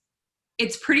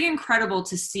it's pretty incredible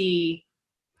to see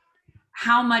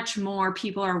how much more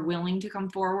people are willing to come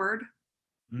forward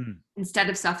instead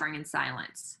of suffering in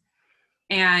silence.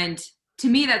 And to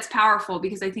me, that's powerful,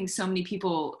 because I think so many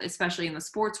people, especially in the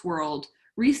sports world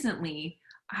recently,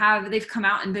 they've come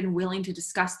out and been willing to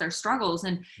discuss their struggles.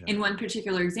 And in one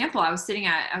particular example, I was sitting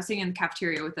in the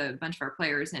cafeteria with a bunch of our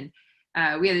players, and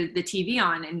we had the TV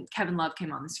on, and Kevin Love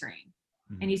came on the screen.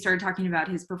 And he started talking about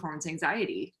his performance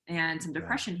anxiety and some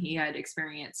depression he had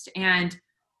experienced. And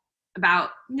about,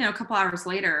 a couple hours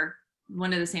later,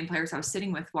 one of the same players I was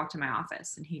sitting with walked in my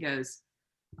office, and he goes,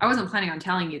 I wasn't planning on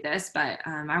telling you this, but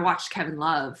I watched Kevin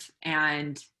Love,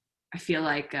 and I feel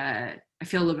like I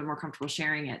feel a little bit more comfortable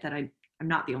sharing it, that I'm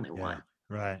not the only one.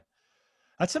 Right.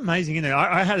 That's amazing.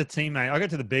 I had a teammate, I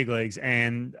got to the big leagues,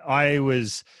 and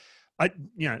the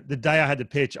day I had to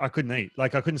pitch, I couldn't eat.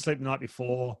 Like, I couldn't sleep the night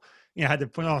before. I had to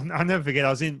put on, I'll never forget, I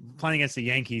was playing against the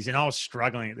Yankees, and I was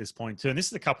struggling at this point too. And this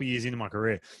is a couple of years into my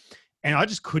career. And I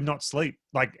just could not sleep.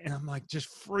 And I'm like just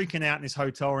freaking out in this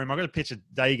hotel room. I got to pitch a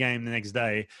day game the next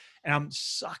day, and I'm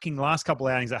sucking. The last couple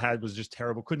of outings I had was just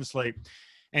terrible. Couldn't sleep.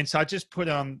 And so I just put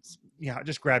I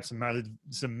just grabbed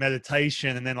some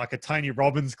meditation, and then like a Tony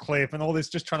Robbins clip and all this,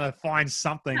 just trying to find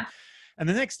something. And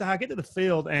the next day I get to the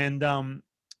field, and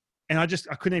I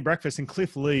couldn't eat breakfast. And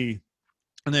Cliff Lee,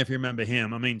 I don't know if you remember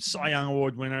him. I mean, Cy Young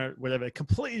Award winner, whatever,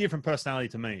 completely different personality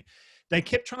to me. They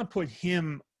kept trying to put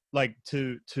him like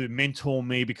to mentor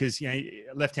me, because,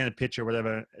 left-handed pitcher,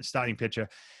 whatever, starting pitcher,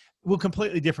 well,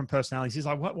 completely different personalities. He's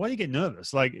like, why do you get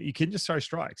nervous? Like, you can just throw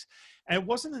strikes. And it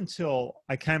wasn't until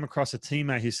I came across a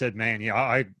teammate who said, man,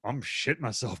 I'm shit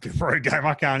myself before a game.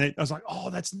 I can't eat. I was like, oh,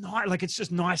 that's nice. Like, it's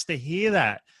just nice to hear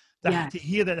that, to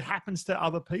hear that it happens to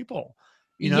other people,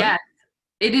 Yeah.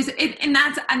 It is, and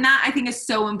that I think is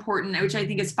so important, which I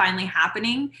think is finally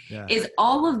happening, is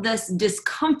all of this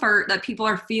discomfort that people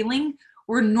are feeling,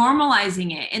 we're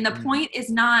normalizing it. And the point is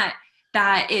not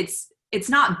that it's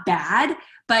not bad,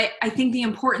 but I think the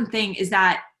important thing is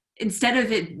that instead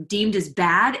of it deemed as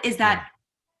bad, is that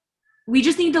we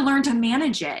just need to learn to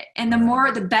manage it. And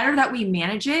the better that we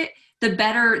manage it, the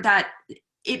better that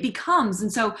it becomes.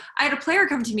 And so I had a player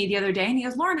come to me the other day, and he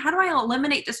goes, Lauren, how do I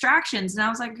eliminate distractions? And I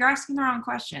was like, you're asking the wrong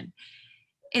question.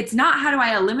 It's not how do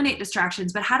I eliminate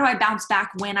distractions, but how do I bounce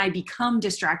back when I become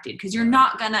distracted? Because you're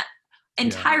not going to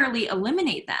entirely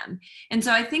eliminate them. And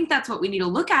so I think that's what we need to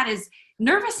look at, is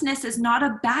nervousness is not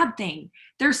a bad thing.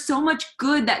 There's so much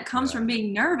good that comes from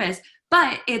being nervous,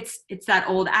 but it's that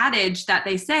old adage that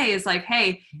they say is like,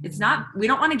 hey, we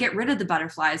don't want to get rid of the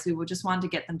butterflies. We will just want to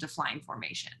get them to flying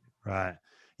formation. Right.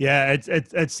 Yeah,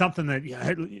 it's something that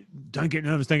don't get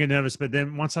nervous. But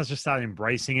then once I just started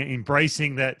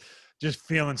embracing that, just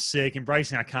feeling sick,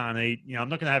 embracing I can't eat, I'm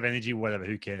not going to have energy, whatever,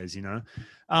 who cares,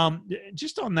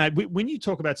 Just on that, when you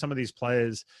talk about some of these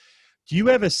players, do you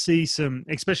ever see some,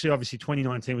 especially obviously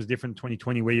 2019 was different,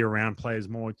 2020 where you're around players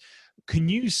more, can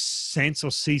you sense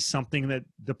or see something that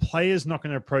the player's not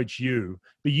going to approach you,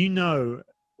 but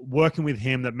working with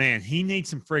him that, man, he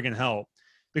needs some friggin' help,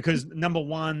 because number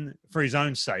one, for his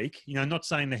own sake, not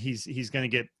saying that he's going to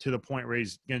get to the point where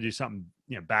he's going to do something,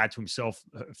 bad to himself,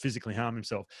 physically harm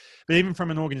himself. But even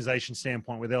from an organization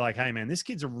standpoint where they're like, hey man, this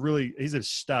kid's he's a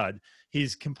stud.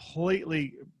 He's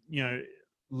completely,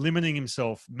 limiting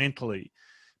himself mentally.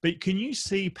 But can you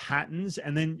see patterns?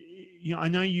 And then, I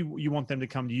know you want them to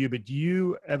come to you, but do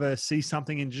you ever see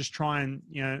something and just try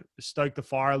and, stoke the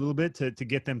fire a little bit to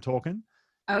get them talking?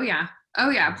 Oh yeah.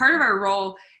 Part of our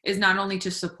role is not only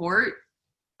to support,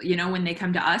 when they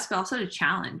come to us, but also to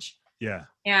challenge. Yeah.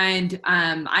 And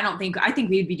I think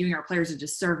we'd be doing our players a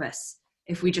disservice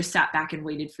if we just sat back and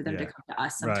waited for them to come to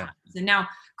us sometimes. Right. And now,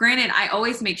 granted, I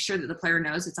always make sure that the player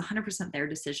knows it's 100% their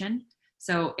decision.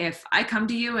 So if I come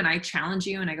to you and I challenge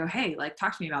you and I go, hey, like,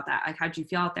 talk to me about that. Like, how'd you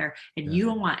feel out there? And you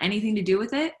don't want anything to do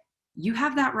with it, you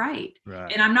have that right.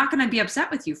 And I'm not going to be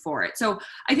upset with you for it. So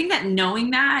I think that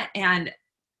knowing that, and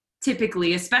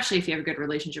typically, especially if you have a good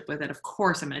relationship with it, of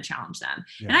course I'm going to challenge them.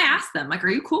 Yeah. And I ask them, like, are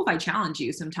you cool if I challenge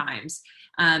you sometimes?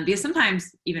 Because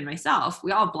sometimes, even myself,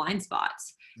 we all have blind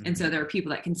spots. Mm-hmm. And so there are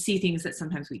people that can see things that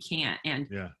sometimes we can't. And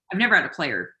I've never had a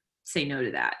player say no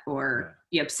to that or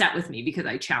be upset with me because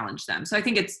I challenge them. So I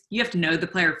think you have to know the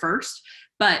player first,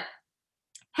 but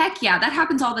heck yeah, that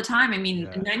happens all the time. I mean,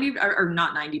 90 or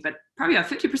not 90, but probably about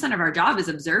 50% of our job is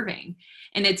observing,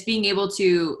 and it's being able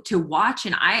to watch.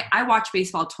 And I watch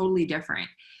baseball totally different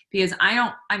because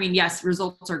yes,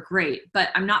 results are great, but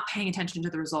I'm not paying attention to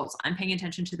the results. I'm paying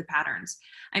attention to the patterns.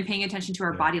 I'm paying attention to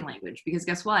our body language, because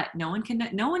guess what? No one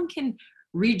can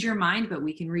read your mind, but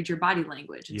we can read your body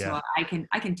language. And so I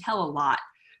can tell a lot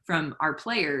from our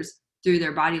players through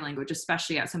their body language,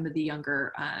 especially at some of the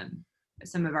younger,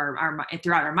 some of our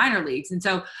throughout our minor leagues. And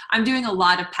so I'm doing a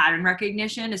lot of pattern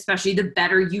recognition, especially the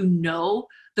better you know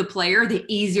the player, the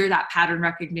easier that pattern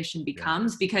recognition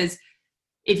becomes. Because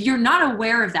if you're not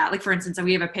aware of that, like for instance,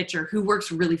 we have a pitcher who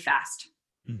works really fast.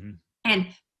 Mm-hmm. And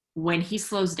when he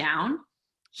slows down,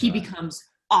 he becomes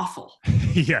awful.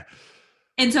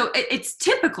 And so it's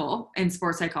typical in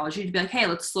sports psychology to be like, hey,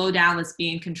 let's slow down. Let's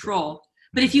be in control.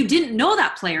 But if you didn't know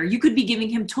that player, you could be giving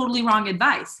him totally wrong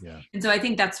advice. And so I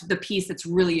think that's the piece that's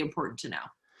really important to know.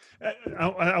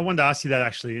 I wanted to ask you that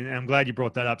actually, and I'm glad you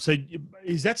brought that up. So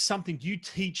is that something, do you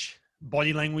teach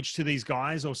body language to these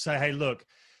guys, or say, hey, look,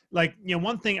 like,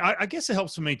 one thing, I guess it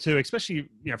helps for me too, especially,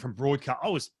 from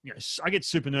broadcast. I get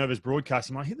super nervous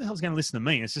broadcasting. I'm like, who the hell's going to listen to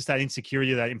me? It's just that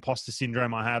insecurity, that imposter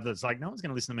syndrome I have. That's like, no one's going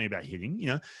to listen to me about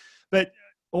hitting, but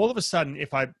all of a sudden,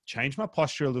 if I change my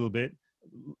posture a little bit,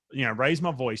 raise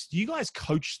my voice, do you guys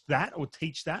coach that or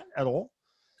teach that at all?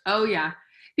 Oh yeah.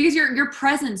 Because your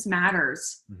presence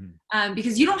matters. Mm-hmm.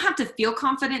 Because you don't have to feel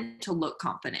confident to look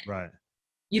confident. Right.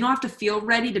 You don't have to feel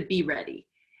ready to be ready.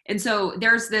 And so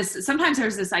sometimes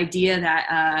there's this idea that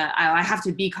I have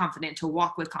to be confident to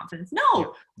walk with confidence.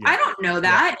 No, I don't know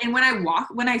that. And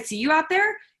when I see you out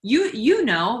there, you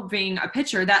know, being a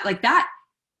pitcher, that like that,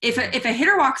 if a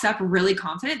hitter walks up really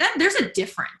confident, then there's a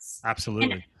difference.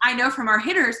 Absolutely. And I know from our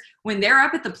hitters, when they're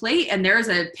up at the plate and there's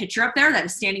a pitcher up there that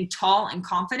is standing tall and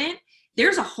confident,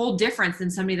 there's a whole difference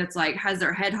than somebody that's like has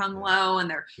their head hung low and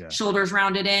their shoulders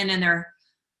rounded in and they're,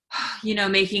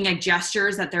 making like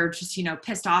gestures that they're just,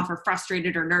 pissed off or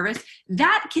frustrated or nervous.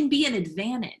 That can be an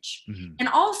advantage. Mm-hmm. And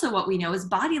also what we know is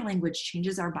body language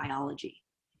changes our biology.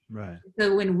 Right.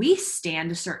 So when we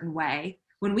stand a certain way,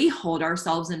 when we hold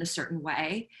ourselves in a certain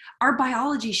way, our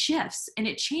biology shifts and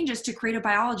it changes to create a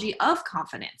biology of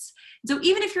confidence. So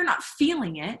even if you're not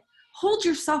feeling it, hold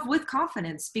yourself with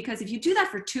confidence, because if you do that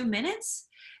for 2 minutes,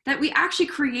 that we actually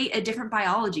create a different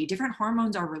biology, different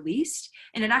hormones are released,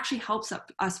 and it actually helps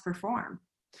us perform.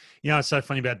 It's so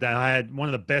funny about that. I had one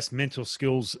of the best mental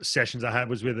skills sessions I had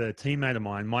was with a teammate of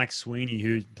mine, Mike Sweeney,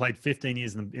 who played 15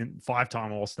 years in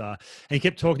 5-time All-Star. And he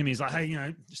kept talking to me. He's like,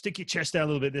 hey, stick your chest out a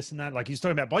little bit, this and that. Like, he's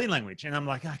talking about body language. And I'm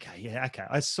like, okay.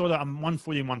 I'm 1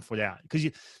 foot in, 1 foot out. Because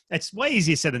it's way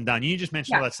easier said than done. You just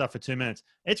mentioned all that stuff for 2 minutes.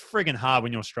 It's friggin' hard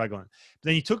when you're struggling. But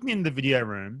then he took me in the video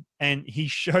room and he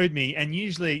showed me, and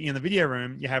usually in the video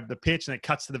room, you have the pitch and it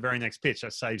cuts to the very next pitch.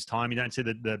 That saves time. You don't see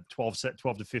the 12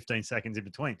 to 15 seconds in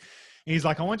between. And he's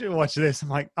like, I want you to watch this. I'm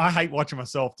like, I hate watching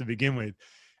myself to begin with.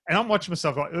 And I'm watching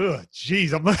myself like, ugh,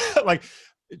 geez. I'm like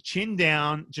chin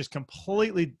down, just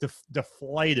completely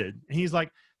deflated. And he's like,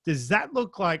 does that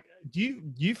look like, do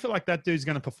you feel like that dude's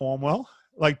going to perform well?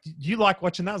 Like, do you like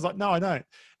watching that? I was like, no, I don't.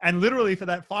 And literally for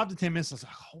that 5 to 10 minutes, I was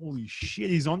like, holy shit,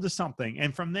 he's onto something.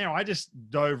 And from there, I just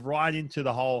dove right into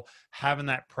the whole having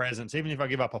that presence. Even if I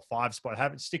give up a 5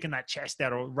 spot, sticking that chest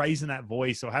out or raising that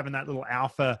voice or having that little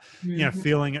alpha,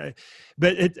 feeling.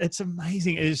 But it's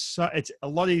amazing. It's a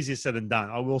lot easier said than done.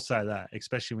 I will say that,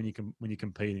 especially when you're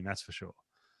competing, that's for sure.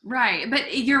 Right.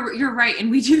 But you're right. And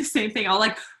we do the same thing. I'll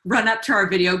like run up to our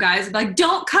video guys and be like,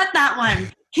 don't cut that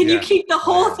one. Can you keep the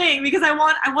whole thing? Because I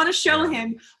want to show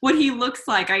him what he looks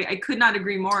like. I could not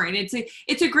agree more. And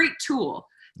it's a great tool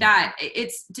that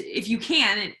if you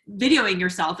can, videoing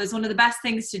yourself is one of the best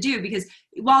things to do, because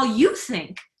while you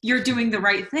think you're doing the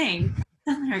right thing,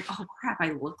 then they're like, oh crap,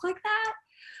 I look like that.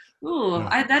 Ooh,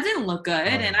 that didn't look good.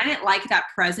 And I didn't like that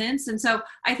presence. And so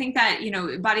I think that,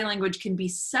 body language can be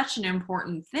such an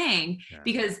important thing,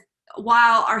 because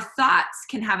while our thoughts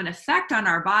can have an effect on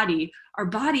our body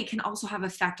can also have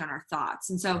effect on our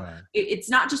thoughts. And so it's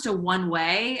not just a one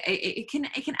way. It can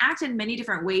act in many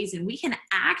different ways, and we can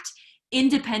act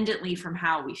independently from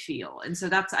how we feel. And so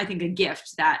that's, I think, a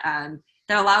gift that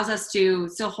allows us to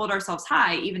still hold ourselves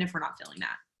high, even if we're not feeling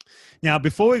that. Now,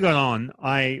 before we got on,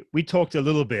 we talked a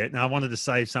little bit, and I wanted to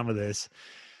save some of this.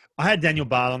 I had Daniel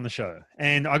Bard on the show,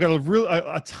 and I got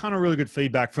a ton of really good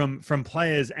feedback from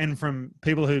players and from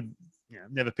people who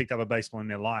never picked up a baseball in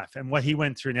their life, and what he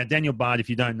went through. Now, Daniel Bard, if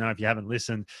you don't know, if you haven't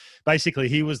listened, basically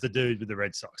he was the dude with the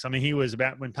Red Sox. I mean, he was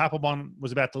when Papelbon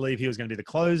was about to leave, he was going to be the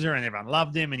closer, and everyone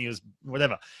loved him, and he was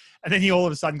whatever. And then he all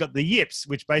of a sudden got the yips,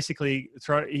 which basically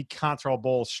he can't throw a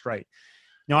ball straight.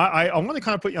 Now, I want to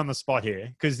kind of put you on the spot here,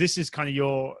 because this is kind of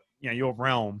your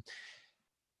realm.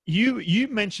 You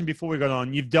mentioned before we got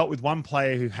on, you've dealt with one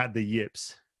player who had the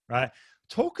yips, right?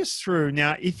 Talk us through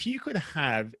now. If you could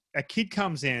have a kid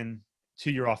comes in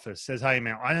to your office, says, "Hey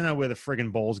man, I don't know where the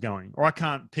friggin' ball's going, or I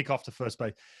can't pick off to first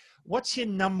base." What's the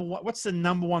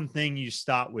number one thing you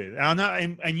start with? And I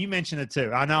know, and you mentioned it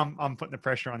too. I know I'm putting the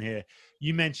pressure on here.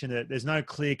 You mentioned it. There's no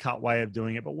clear-cut way of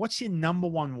doing it, but what's your number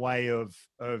one way of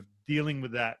dealing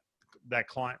with that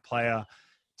client player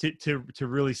to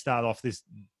really start off this,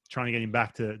 trying to get him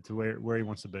back to where he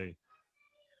wants to be?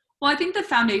 Well, I think the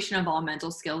foundation of all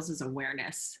mental skills is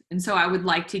awareness. And so I would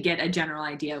like to get a general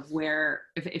idea of where,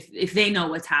 if they know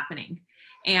what's happening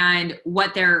and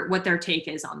what their take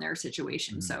is on their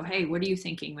situation. Mm-hmm. So, hey, what are you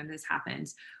thinking when this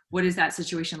happens? What is that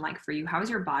situation like for you? How is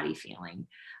your body feeling?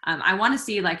 I want to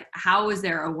see, like, how is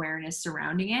their awareness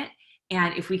surrounding it?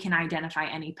 And if we can identify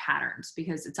any patterns,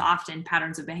 because it's often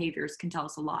patterns of behaviors can tell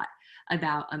us a lot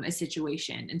about a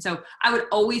situation. And so I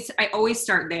always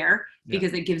start there,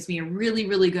 because it gives me a really,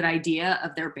 really good idea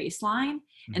of their baseline.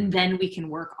 Mm-hmm. And then we can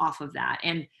work off of that.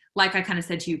 And like I kind of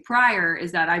said to you prior,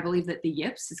 is that I believe that the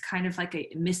yips is kind of like a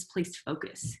misplaced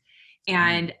focus.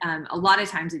 And a lot of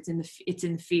times it's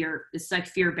in fear. It's like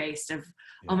fear-based of,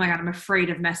 oh my God, I'm afraid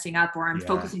of messing up, or I'm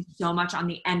focusing so much on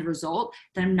the end result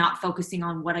that I'm not focusing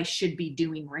on what I should be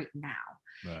doing right now.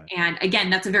 Right. And again,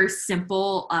 that's a very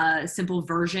simple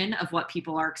version of what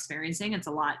people are experiencing. It's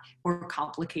a lot more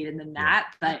complicated than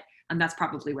that, but that's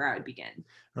probably where I would begin.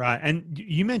 Right. And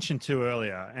you mentioned too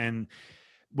earlier, and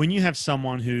when you have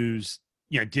someone who's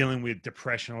dealing with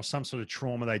depression or some sort of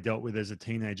trauma they dealt with as a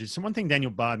teenager. So one thing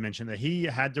Daniel Bard mentioned, that he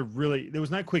had to there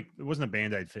was no it wasn't a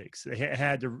Band-Aid fix. He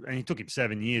had to, and he took him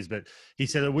 7 years, but he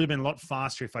said it would have been a lot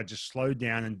faster if I just slowed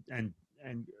down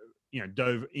and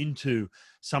dove into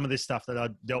some of this stuff that I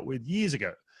dealt with years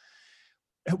ago.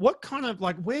 What kind of,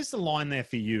 like, where's the line there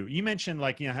for you? You mentioned,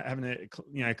 like, having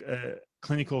a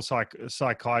clinical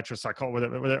psychiatrist,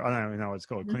 whatever, I don't know what it's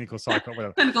called, clinical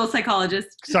whatever. Clinical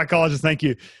psychologist. Psychologist, thank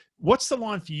you. What's the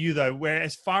line for you though, where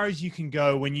as far as you can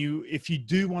go, if you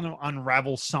do want to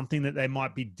unravel something that they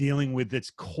might be dealing with that's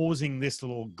causing this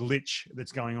little glitch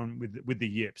that's going on with the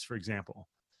yips, for example?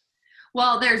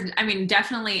 Well,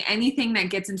 definitely anything that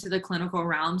gets into the clinical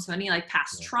realm. So any like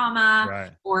past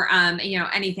trauma or,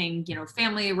 anything,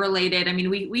 family related. I mean,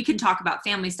 we can talk about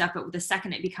family stuff, but the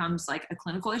second it becomes like a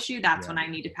clinical issue, that's when I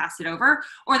need to pass it over,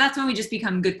 or that's when we just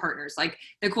become good partners. Like,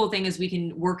 the cool thing is we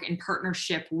can work in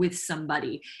partnership with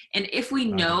somebody. And if we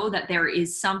know that there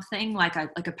is something like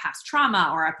a past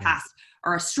trauma or a past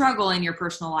or a struggle in your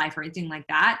personal life or anything like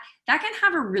that, that can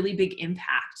have a really big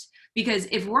impact. Because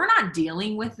if we're not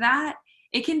dealing with that,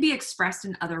 it can be expressed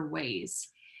in other ways.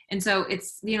 And so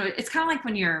it's kind of like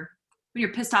when you're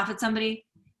pissed off at somebody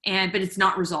but it's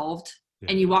not resolved,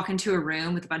 and you walk into a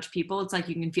room with a bunch of people, it's like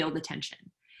you can feel the tension.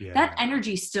 Yeah. That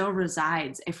energy still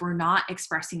resides if we're not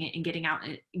expressing it and getting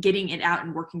it out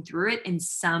and working through it in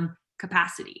some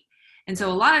capacity. And so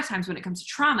a lot of times when it comes to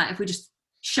trauma, if we just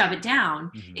shove it down,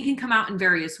 it can come out in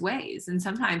various ways. And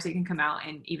sometimes it can come out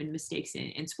in even mistakes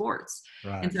in sports.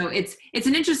 Right. And so it's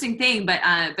an interesting thing, but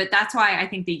that's why I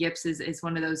think the yips is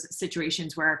one of those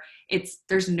situations where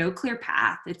there's no clear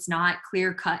path. It's not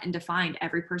clear cut and defined.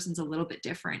 Every person's a little bit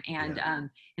different. And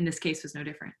in this case was no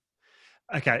different.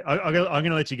 Okay. I'm going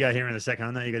to let you go here in a second.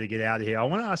 I know you got to get out of here. I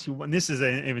want to ask you, and this is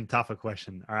an even tougher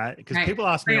question. All right. Because people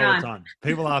ask me all the time.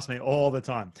 People ask me all the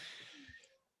time.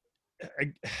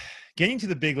 getting to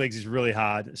the big leagues is really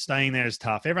hard. Staying there is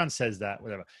tough. Everyone says that,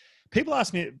 whatever. People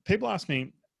ask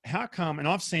me, how come, and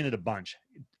I've seen it a bunch,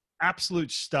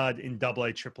 absolute stud in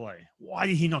AA, AAA. Why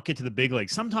did he not get to the big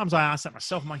leagues? Sometimes I ask that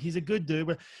myself. I'm like, he's a good dude.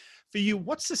 But for you,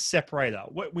 what's the separator?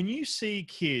 When you see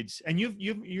kids, and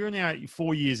you're now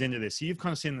 4 years into this, so you've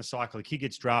kind of seen the cycle. The kid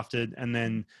gets drafted, and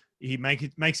then he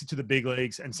makes it to the big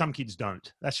leagues, and some kids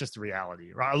don't. That's just the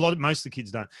reality, right? Most of the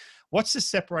kids don't. What's the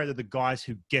separator? The guys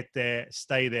who get there,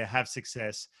 stay there, have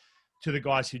success, to the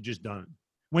guys who just don't.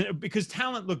 Because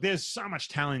talent, look, there's so much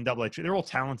talent in AA. They're all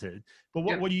talented, but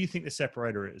what do you think the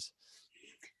separator is?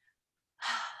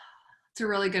 It's a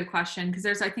really good question, because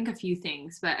there's, I think, a few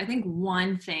things, but I think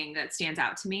one thing that stands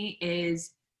out to me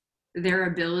is their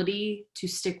ability to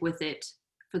stick with it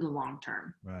for the long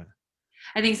term. Right.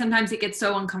 I think sometimes it gets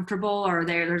so uncomfortable, or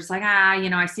they're just like,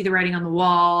 I see the writing on the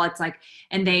wall. It's like,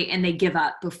 and they give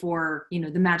up before,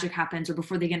 the magic happens, or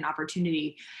before they get an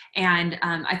opportunity. And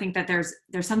I think that there's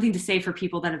something to say for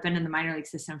people that have been in the minor league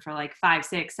system for like 5,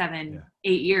 6, 7,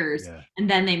 8 years, and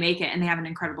then they make it and they have an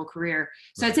incredible career.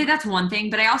 So I'd say that's one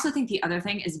thing, but I also think the other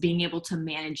thing is being able to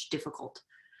manage difficult.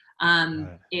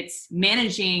 It's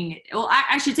managing,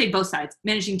 I should say both sides,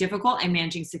 managing difficult and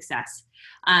managing success.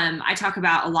 I talk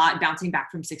about a lot bouncing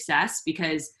back from success,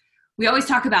 because we always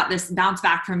talk about this bounce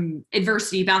back from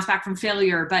adversity, bounce back from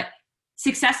failure, but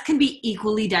success can be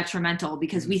equally detrimental,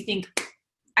 because we think,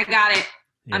 I got it,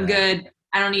 I'm good,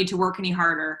 I don't need to work any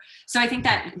harder. So I think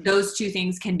that those two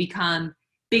things can become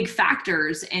big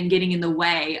factors in getting in the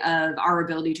way of our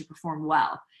ability to perform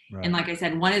well. Right. And like I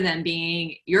said, one of them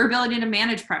being your ability to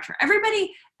manage pressure. Everybody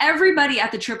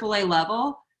at the AAA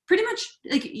level, pretty much,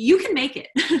 like, you can make it.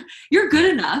 You're good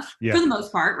enough for the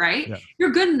most part, right? Yeah.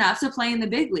 You're good enough to play in the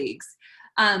big leagues.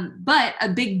 But a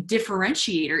big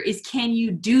differentiator is, can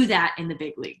you do that in the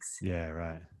big leagues? Yeah,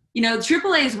 right.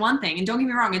 AAA is one thing, and don't get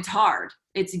me wrong, it's hard.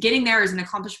 It's getting there is an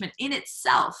accomplishment in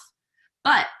itself,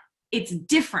 but it's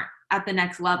different at the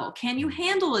next level. Can you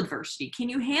handle adversity? Can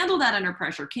you handle that under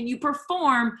pressure? Can you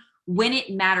perform when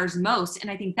it matters most?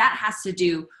 And I think that has to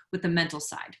do with the mental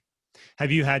side.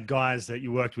 Have you had guys that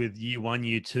you worked with year 1,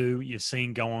 year 2, you've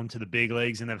seen go on to the big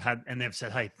leagues, and they've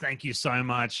said, hey, thank you so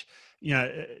much? You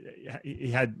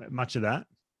had much of that?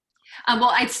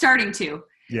 Well, it's starting to.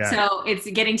 Yeah. So it's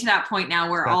getting to that point now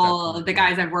where all of the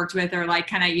guys I've worked with are like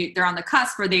they're on the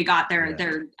cusp where they got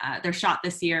their shot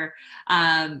this year,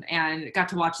 and got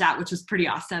to watch that, which was pretty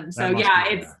awesome. So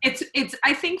it's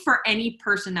I think for any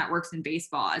person that works in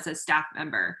baseball as a staff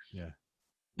member,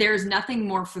 there's nothing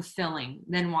more fulfilling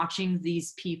than watching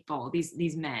these people,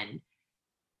 these men,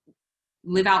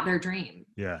 live out their dream.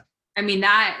 Yeah. I mean,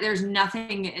 there's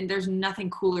nothing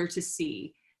cooler to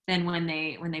see than when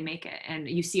they make it, and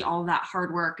you see all of that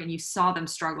hard work, and you saw them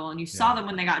struggle, and you saw them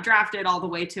when they got drafted all the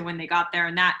way to when they got there,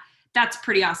 and that's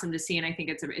pretty awesome to see. And I think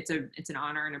it's an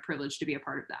honor and a privilege to be a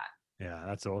part of that. Yeah,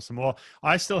 that's awesome. Well,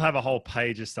 I still have a whole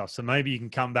page of stuff, so maybe you can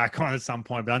come back on at some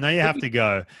point, but I know you have to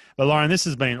go. But Lauren, this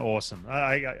has been awesome.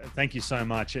 I thank you so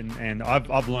much, and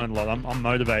I've learned a lot. I'm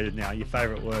motivated now. Your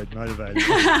favorite word, motivated.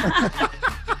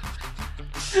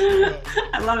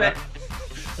 I love it.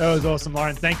 That was awesome,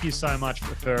 Lauren. Thank you so much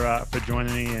for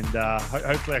joining me, and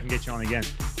hopefully I can get you on again.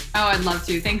 Oh, I'd love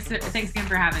to. Thanks again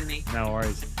for having me. No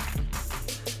worries.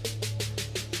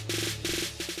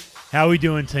 How are we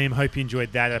doing, team? Hope you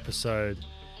enjoyed that episode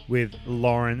with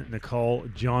Lauren Nicole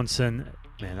Johnson.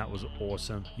 Man, that was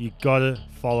awesome. You got to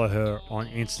follow her on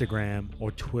Instagram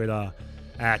or Twitter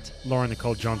at Lauren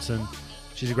Nicole Johnson.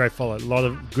 She's a great follow. A lot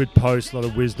of good posts, a lot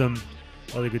of wisdom,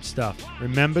 a lot of good stuff.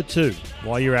 Remember, too,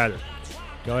 while you're at it,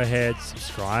 go ahead,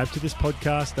 subscribe to this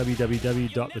podcast,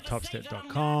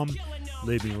 www.thetopstep.com.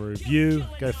 Leave me a review.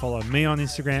 Go follow me on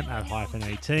Instagram at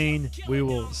 @18. We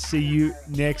will see you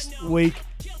next week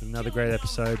with another great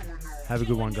episode. Have a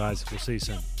good one, guys. We'll see you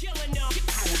soon.